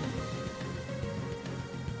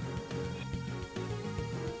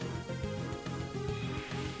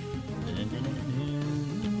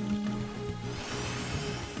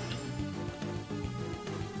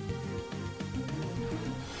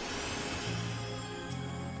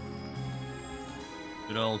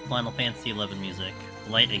 Good old Final Fantasy XI music.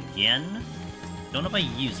 Light again? Don't know if I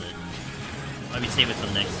use it. Maybe save it for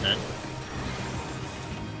the next set.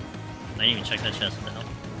 I didn't even check that chest. What the hell?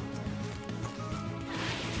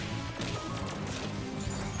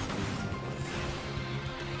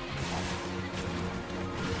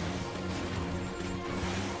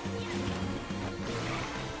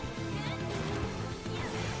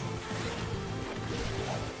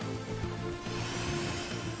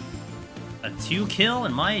 A 2 kill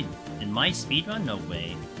in my speedrun? No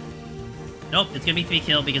way. Nope, it's gonna be 3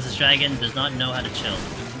 kill because this dragon does not know how to chill.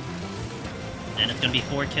 And it's gonna be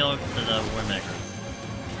 4 kill for the War Mega.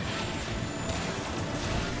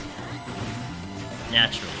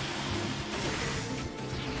 Naturally.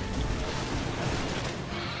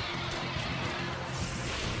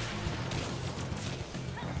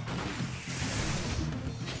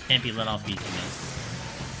 Can't be let off easy, man.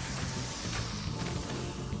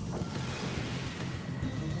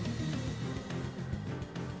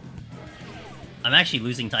 I'm actually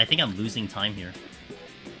losing time. I think I'm losing time here.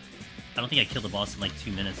 I don't think I killed the boss in like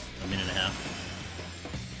 2 minutes, a minute and a half.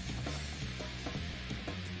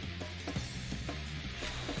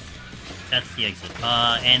 That's the exit.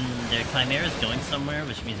 And their Chimera is going somewhere,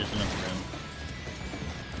 which means there's enough room.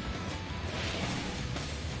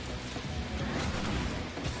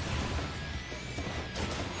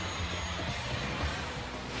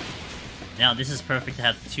 Now, this is perfect to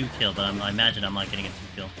have 2 kill, but I imagine I'm not getting a 2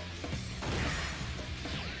 kill.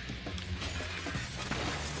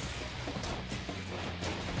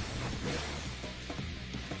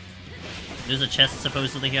 There's a chest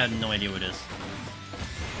supposedly here, I have no idea what it is.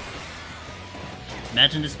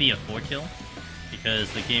 Imagine this be a 4 kill,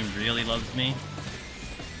 because the game really loves me.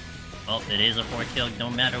 Well, it is a 4 kill no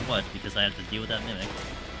matter what, because I have to deal with that mimic.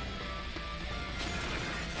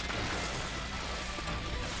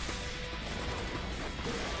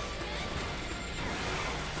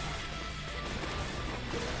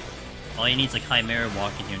 All he needs is a Chimera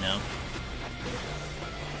walking here now.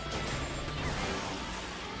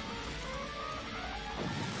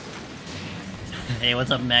 Hey,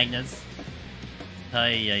 what's up, Magnus?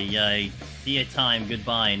 Hi. See ya time,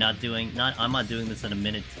 goodbye. I'm not doing this in a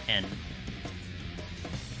minute 10.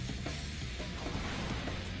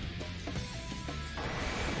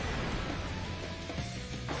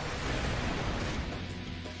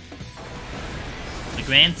 The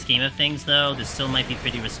grand scheme of things, though, this still might be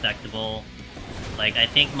pretty respectable. Like, I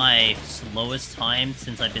think my slowest time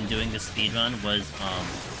since I've been doing this speedrun was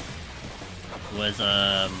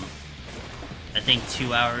I think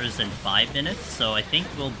 2 hours and 5 minutes, so I think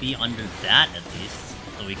we'll be under that at least.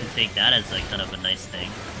 So we can take that as like kind of a nice thing.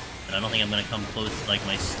 But I don't think I'm gonna come close to like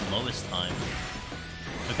my slowest time.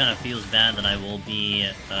 So it kind of feels bad that I will be,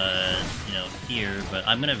 you know, here, but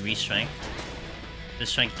I'm gonna re-strength. This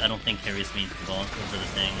strength I don't think carries me to the ball for the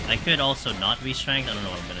thing. I could also not re-strength, I don't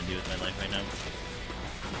know what I'm gonna do with my life right now.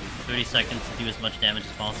 30 seconds to do as much damage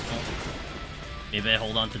as possible. Maybe I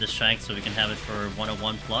hold on to the strength so we can have it for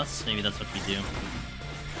 101 plus. Maybe that's what we do.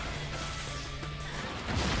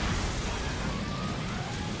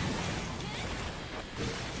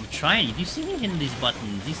 I'm trying. You see me hitting these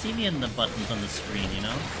buttons. You see me hitting the buttons on the screen, you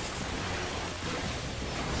know?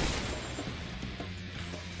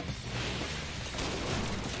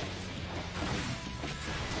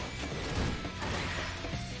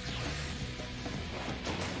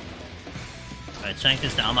 Alright, shank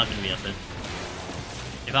this down. I'm not gonna be up it.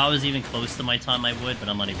 If I was even close to my time, I would, but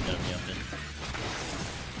I'm not even gonna be up it.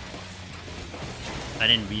 I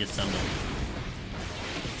didn't reassemble.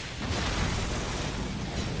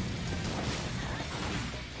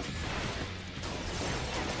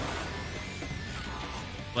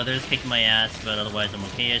 Weather's kicking my ass, but otherwise I'm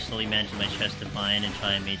okay. I slowly managed my chest to find and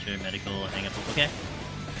try a major medical hang-up. Okay.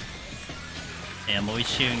 Hey, I'm always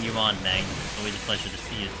cheering you on, Mag. It's always a pleasure to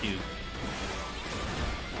see you, too.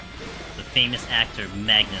 The famous actor,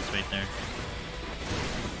 Magnus, right there.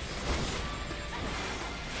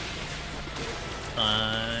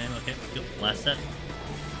 Okay, go. Last set.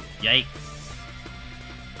 Yikes.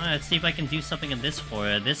 Alright, let's see if I can do something in this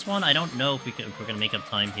for this one. I don't know if we're gonna make up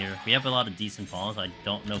time here. We have a lot of decent balls. I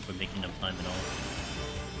don't know if we're making up time at all.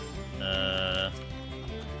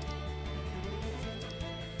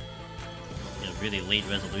 Really late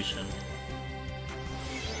resolution.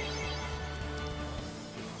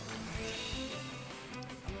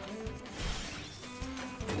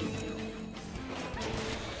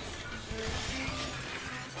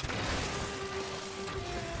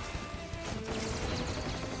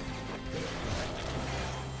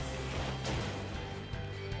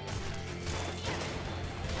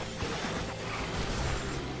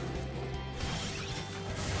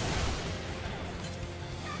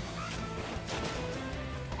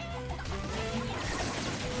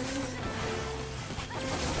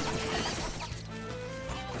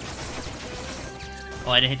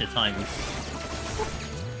 Oh, I didn't hit the time.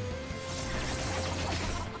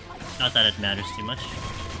 Not that it matters too much.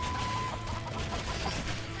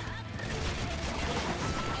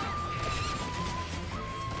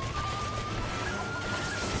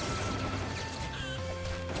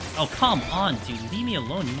 Oh, come on, dude. Leave me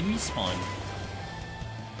alone. You respawn.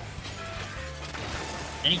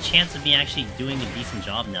 Any chance of me actually doing a decent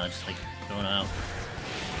job now? Just, like, throwing out.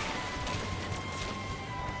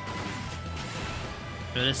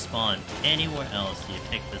 Could have spawned anywhere else. You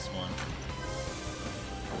pick this one.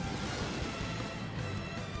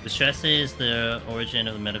 The stress is the origin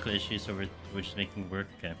of the medical issues, so we're just making work.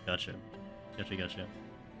 Okay, gotcha. Gotcha.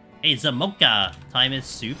 Hey, Zamoka! Time is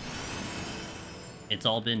soup. It's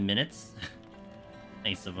all been minutes.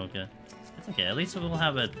 Thanks, Zamoka. It's okay. At least we'll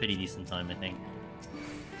have a pretty decent time, I think.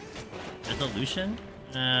 Resolution?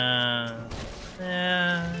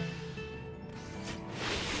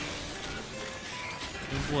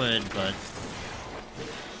 It would, but...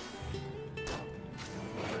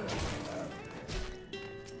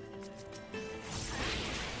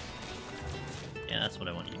 yeah, that's what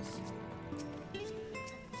I want to use.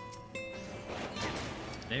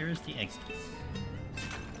 There's the exit.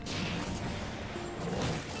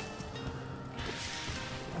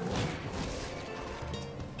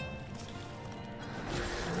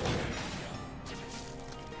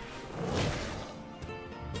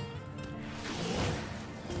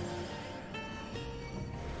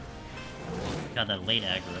 Got that late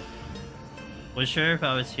aggro. Was sure if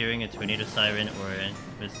I was hearing a tornado siren or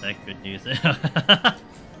was that good news?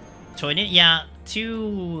 Tornado, yeah, two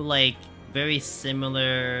like very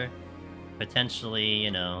similar, potentially, you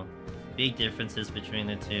know, big differences between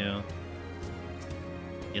the two.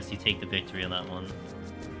 Guess you take the victory on that one.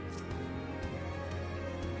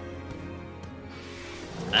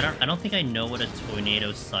 I don't think I know what a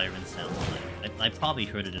tornado siren sounds like. I probably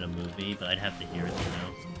heard it in a movie, but I'd have to hear it to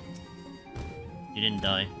know. You didn't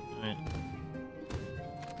die. Alright.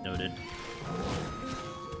 Noted.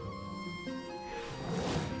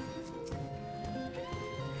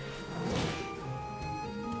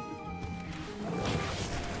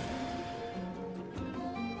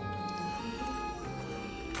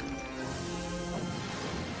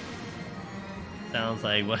 Sounds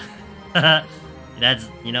like what? That's,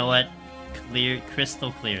 you know what? Clear,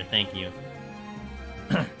 crystal clear, thank you.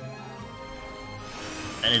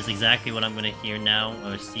 That is exactly what I'm gonna hear now,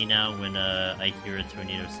 or see now, when I hear a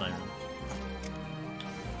tornado siren.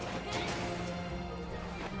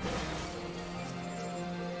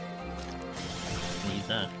 I'm gonna use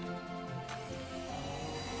that.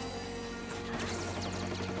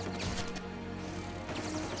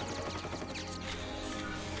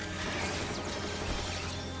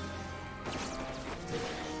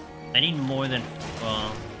 I need more than,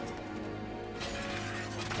 well...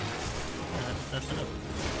 that's enough.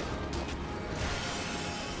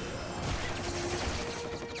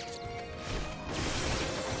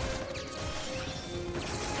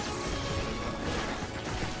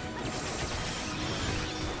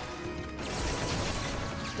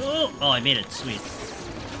 Oh, I made it. Sweet.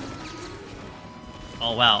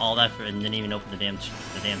 Oh wow, all that for, and didn't even open the damn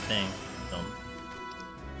thing. Dumb.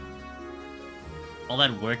 All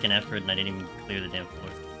that work and effort, and I didn't even clear the damn floor.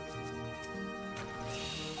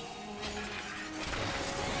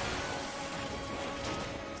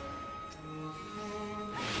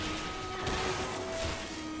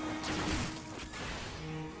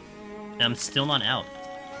 I'm still not out.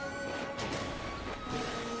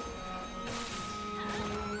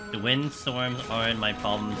 The windstorms aren't my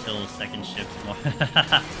problem until second shift tomorrow.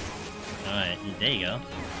 Alright, there you go.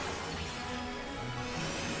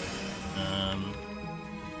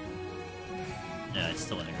 Yeah, I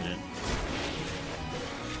still exited.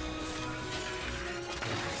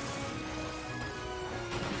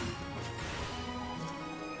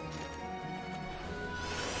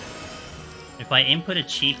 If I input a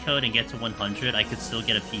cheat code and get to 100, I could still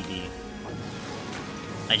get a PB.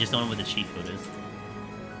 I just don't know what the cheat code is.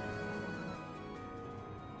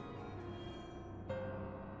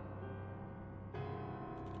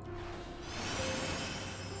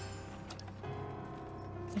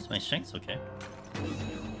 I guess my strength's okay.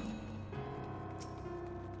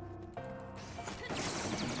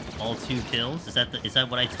 All 2 kills? Is that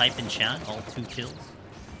what I type in chat? All 2 kills?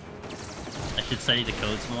 I should study the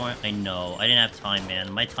codes more. I know. I didn't have time,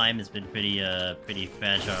 man. My time has been pretty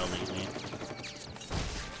fragile lately.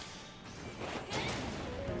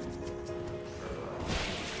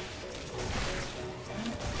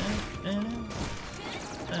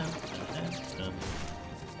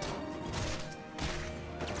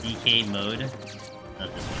 DK mode. Not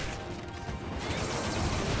this one.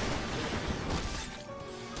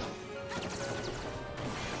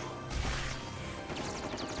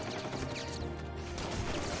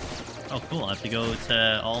 Oh, cool. I have to go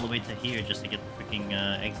to all the way to here just to get the freaking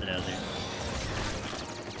exit out of there.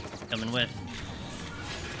 Coming with.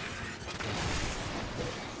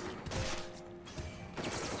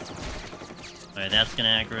 Alright, that's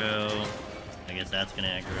gonna aggro. I guess that's gonna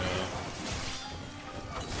aggro.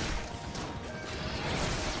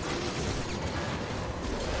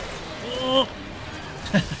 Oh!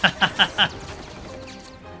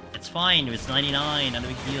 It's fine, it's 99, not a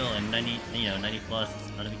big deal, and 90, 90 plus,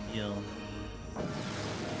 it's not a big deal.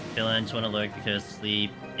 Chillin', just wanna lurk because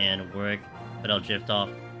sleep and work, but I'll drift off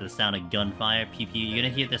to the sound of gunfire. PP, you're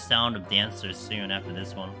gonna hear the sound of dancers soon after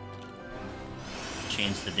this one.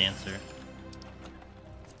 Change the dancer.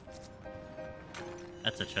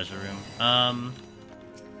 That's a treasure room.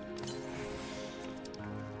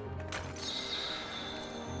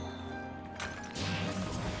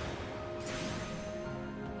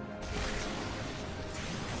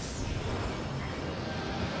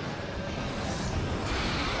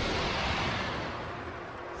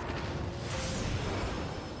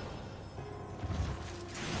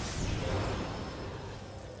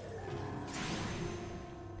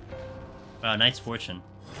 Wow, nice fortune.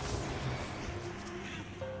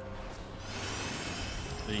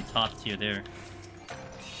 Really top tier there.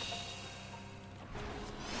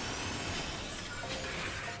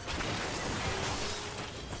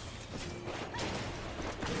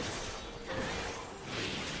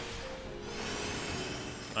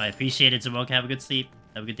 I appreciate it, Smoke. Have a good sleep.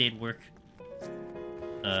 Have a good day at work.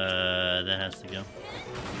 That has to go.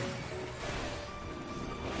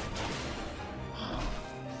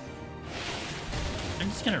 I'm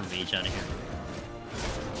just gonna rage out of here.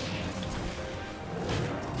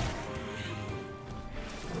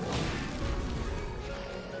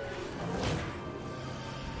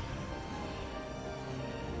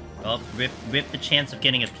 Oh, rip the chance of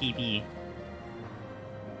getting a PB.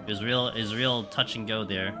 It was real touch and go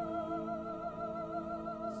there.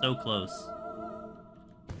 So close.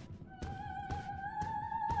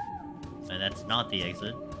 And that's not the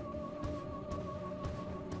exit.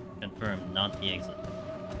 Confirmed, not the exit.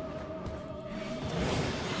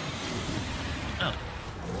 Oh.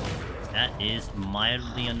 That is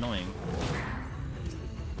mildly annoying.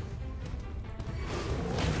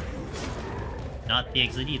 Not the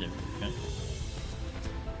exit either. Okay.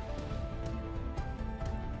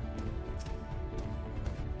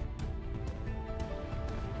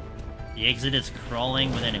 The exit is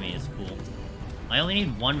crawling with enemies. Cool. I only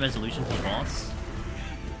need 1 resolution for the boss.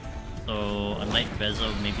 So I might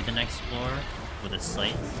rezo maybe the next floor with a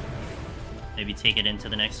sight. Maybe take it into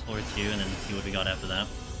the next floor too, and then see what we got after that.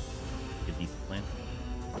 Good decent plan.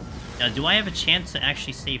 Now, do I have a chance to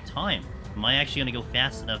actually save time? Am I actually gonna go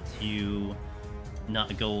fast enough to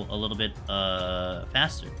not go a little bit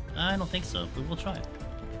faster? I don't think so, but we'll try it.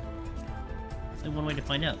 There's one way to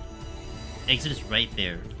find out. Exit is right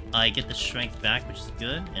there. I get the strength back, which is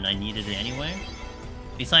good, and I needed it anyway.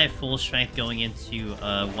 At least I have full strength going into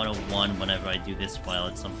 101 whenever I do this file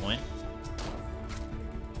at some point.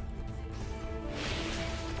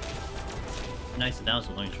 Nice, that was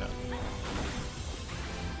a learning trap.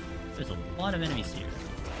 There's a lot of enemies here.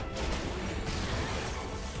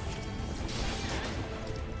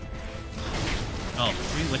 Oh,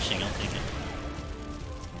 free witching, I'll take it.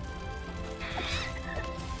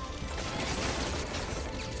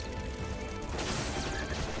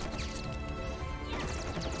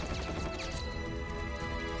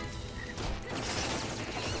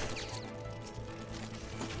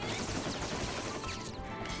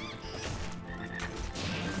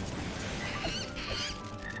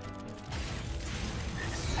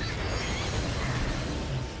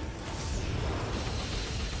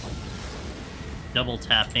 double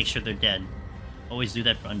tap, make sure they're dead. Always do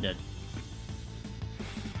that for undead.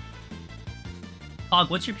 Hog,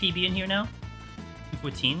 what's your PB in here now?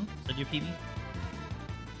 214? Is that your PB?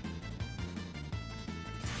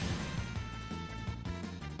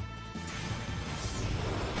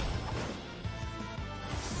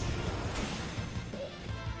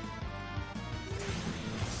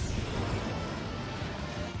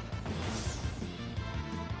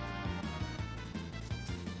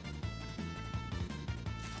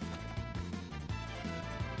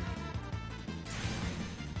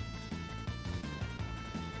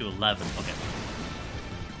 To 11, okay.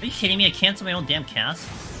 Are you kidding me? I canceled my own damn cast?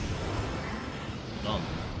 Dumb.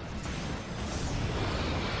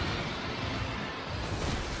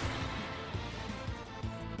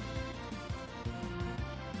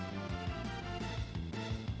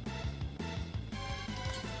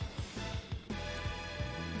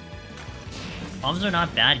 Bombs are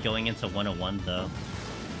not bad going into 101 though.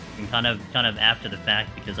 And kind of after the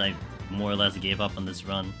fact because I more or less gave up on this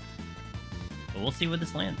run. But we'll see where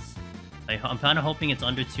this lands. I'm kind of hoping it's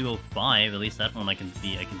under 205. At least that one I can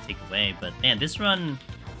take away. But man, this run,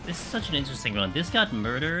 this is such an interesting run. This got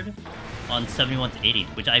murdered on 71 to 80,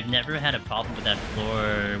 which I've never had a problem with that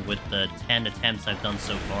floor with the 10 attempts I've done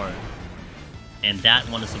so far. And that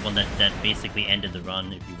one is the one that basically ended the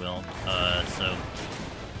run, if you will. So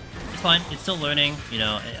it's fine. It's still learning. You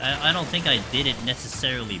know, I don't think I did it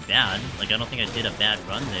necessarily bad. Like I don't think I did a bad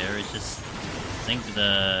run there. It's just I think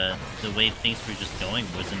the way things were just going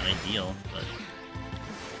wasn't ideal, but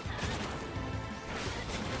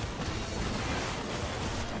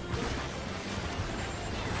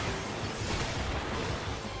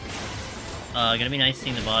gonna be nice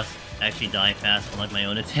seeing the boss actually die fast, unlike my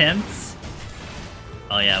own attempts.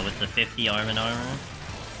 Oh yeah, with the 50 armor.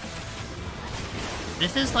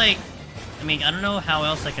 This is like, I mean, I don't know how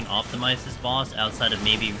else I can optimize this boss outside of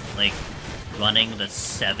maybe like running the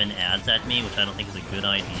 7 ads at me, which I don't think is a good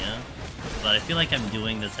idea. But I feel like I'm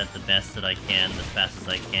doing this at the best that I can, as fast as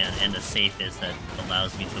I can, and the safest that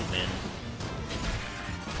allows me to win.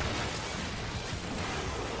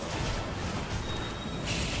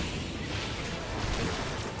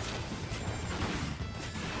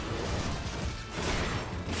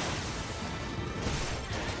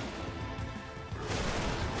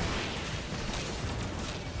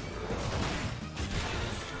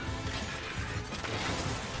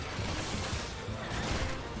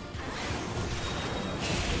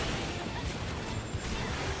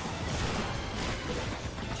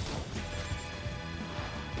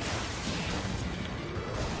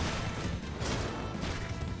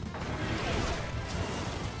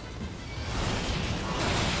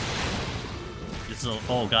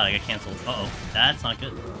 Oh god, I got cancelled. Uh-oh. That's not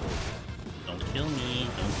good. Don't kill me.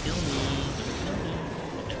 Don't kill me. Don't kill me.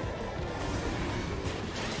 Okay.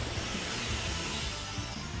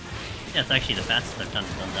 Yeah, it's actually the fastest I've done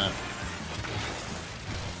that.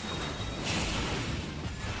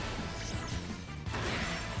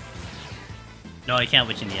 No, I can't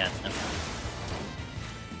witch in the ads. No.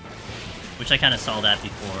 Which I kind of saw that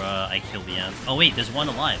before I killed the ads. Oh wait, there's one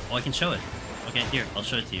alive. Oh, I can show it. Okay, here, I'll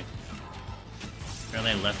show it to you.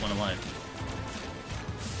 Apparently I left one alive.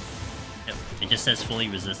 Yep, it just says fully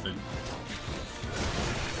resisted.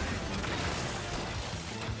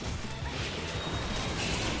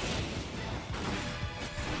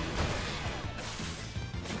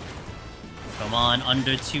 Come on,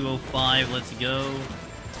 under 205, let's go.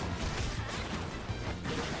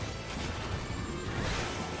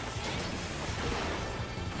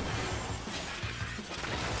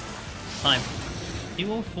 Time.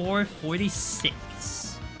 204.46.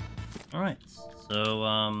 Alright, so,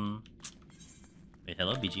 wait,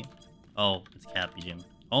 hello, BG. Oh, it's Cap, BG.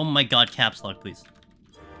 Oh my god, Caps Lock, please.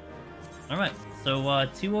 Alright, so,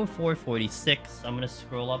 204.46. I'm gonna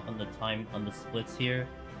scroll up on the time, on the splits here.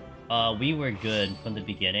 We were good from the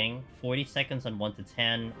beginning. 40 seconds on 1 to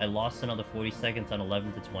 10. I lost another 40 seconds on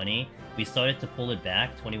 11 to 20. We started to pull it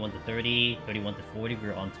back, 21 to 30, 31 to 40, we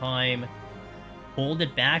were on time. Pulled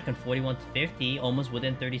it back on 41 to 50, almost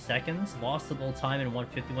within 30 seconds. Lost a little time in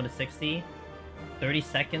 151 to 60. 30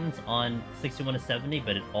 seconds on 61 to 70,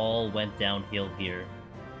 but it all went downhill here.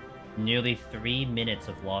 Nearly 3 minutes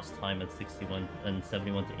of lost time at 61 and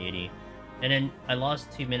 71 to 80. And then I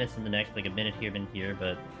lost 2 minutes in the next, like a minute here,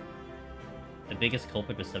 but the biggest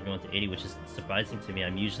culprit was 71 to 80, which is surprising to me.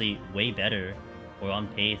 I'm usually way better or on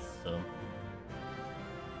pace, so.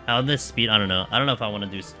 How this speed, I don't know. I don't know if I want to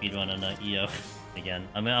do speedrun on EO. Again,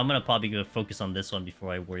 I'm gonna probably go focus on this one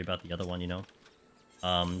before I worry about the other one, you know?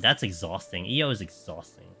 That's exhausting. EO is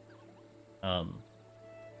exhausting.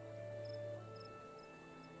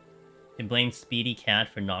 can blame Speedy Cat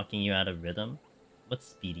for knocking you out of rhythm. What's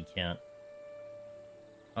Speedy Cat?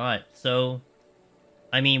 Alright, so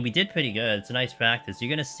I mean, we did pretty good. It's a nice practice.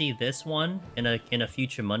 You're gonna see this one in a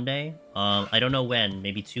future Monday. I don't know when.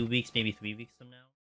 Maybe 2 weeks, maybe 3 weeks from now.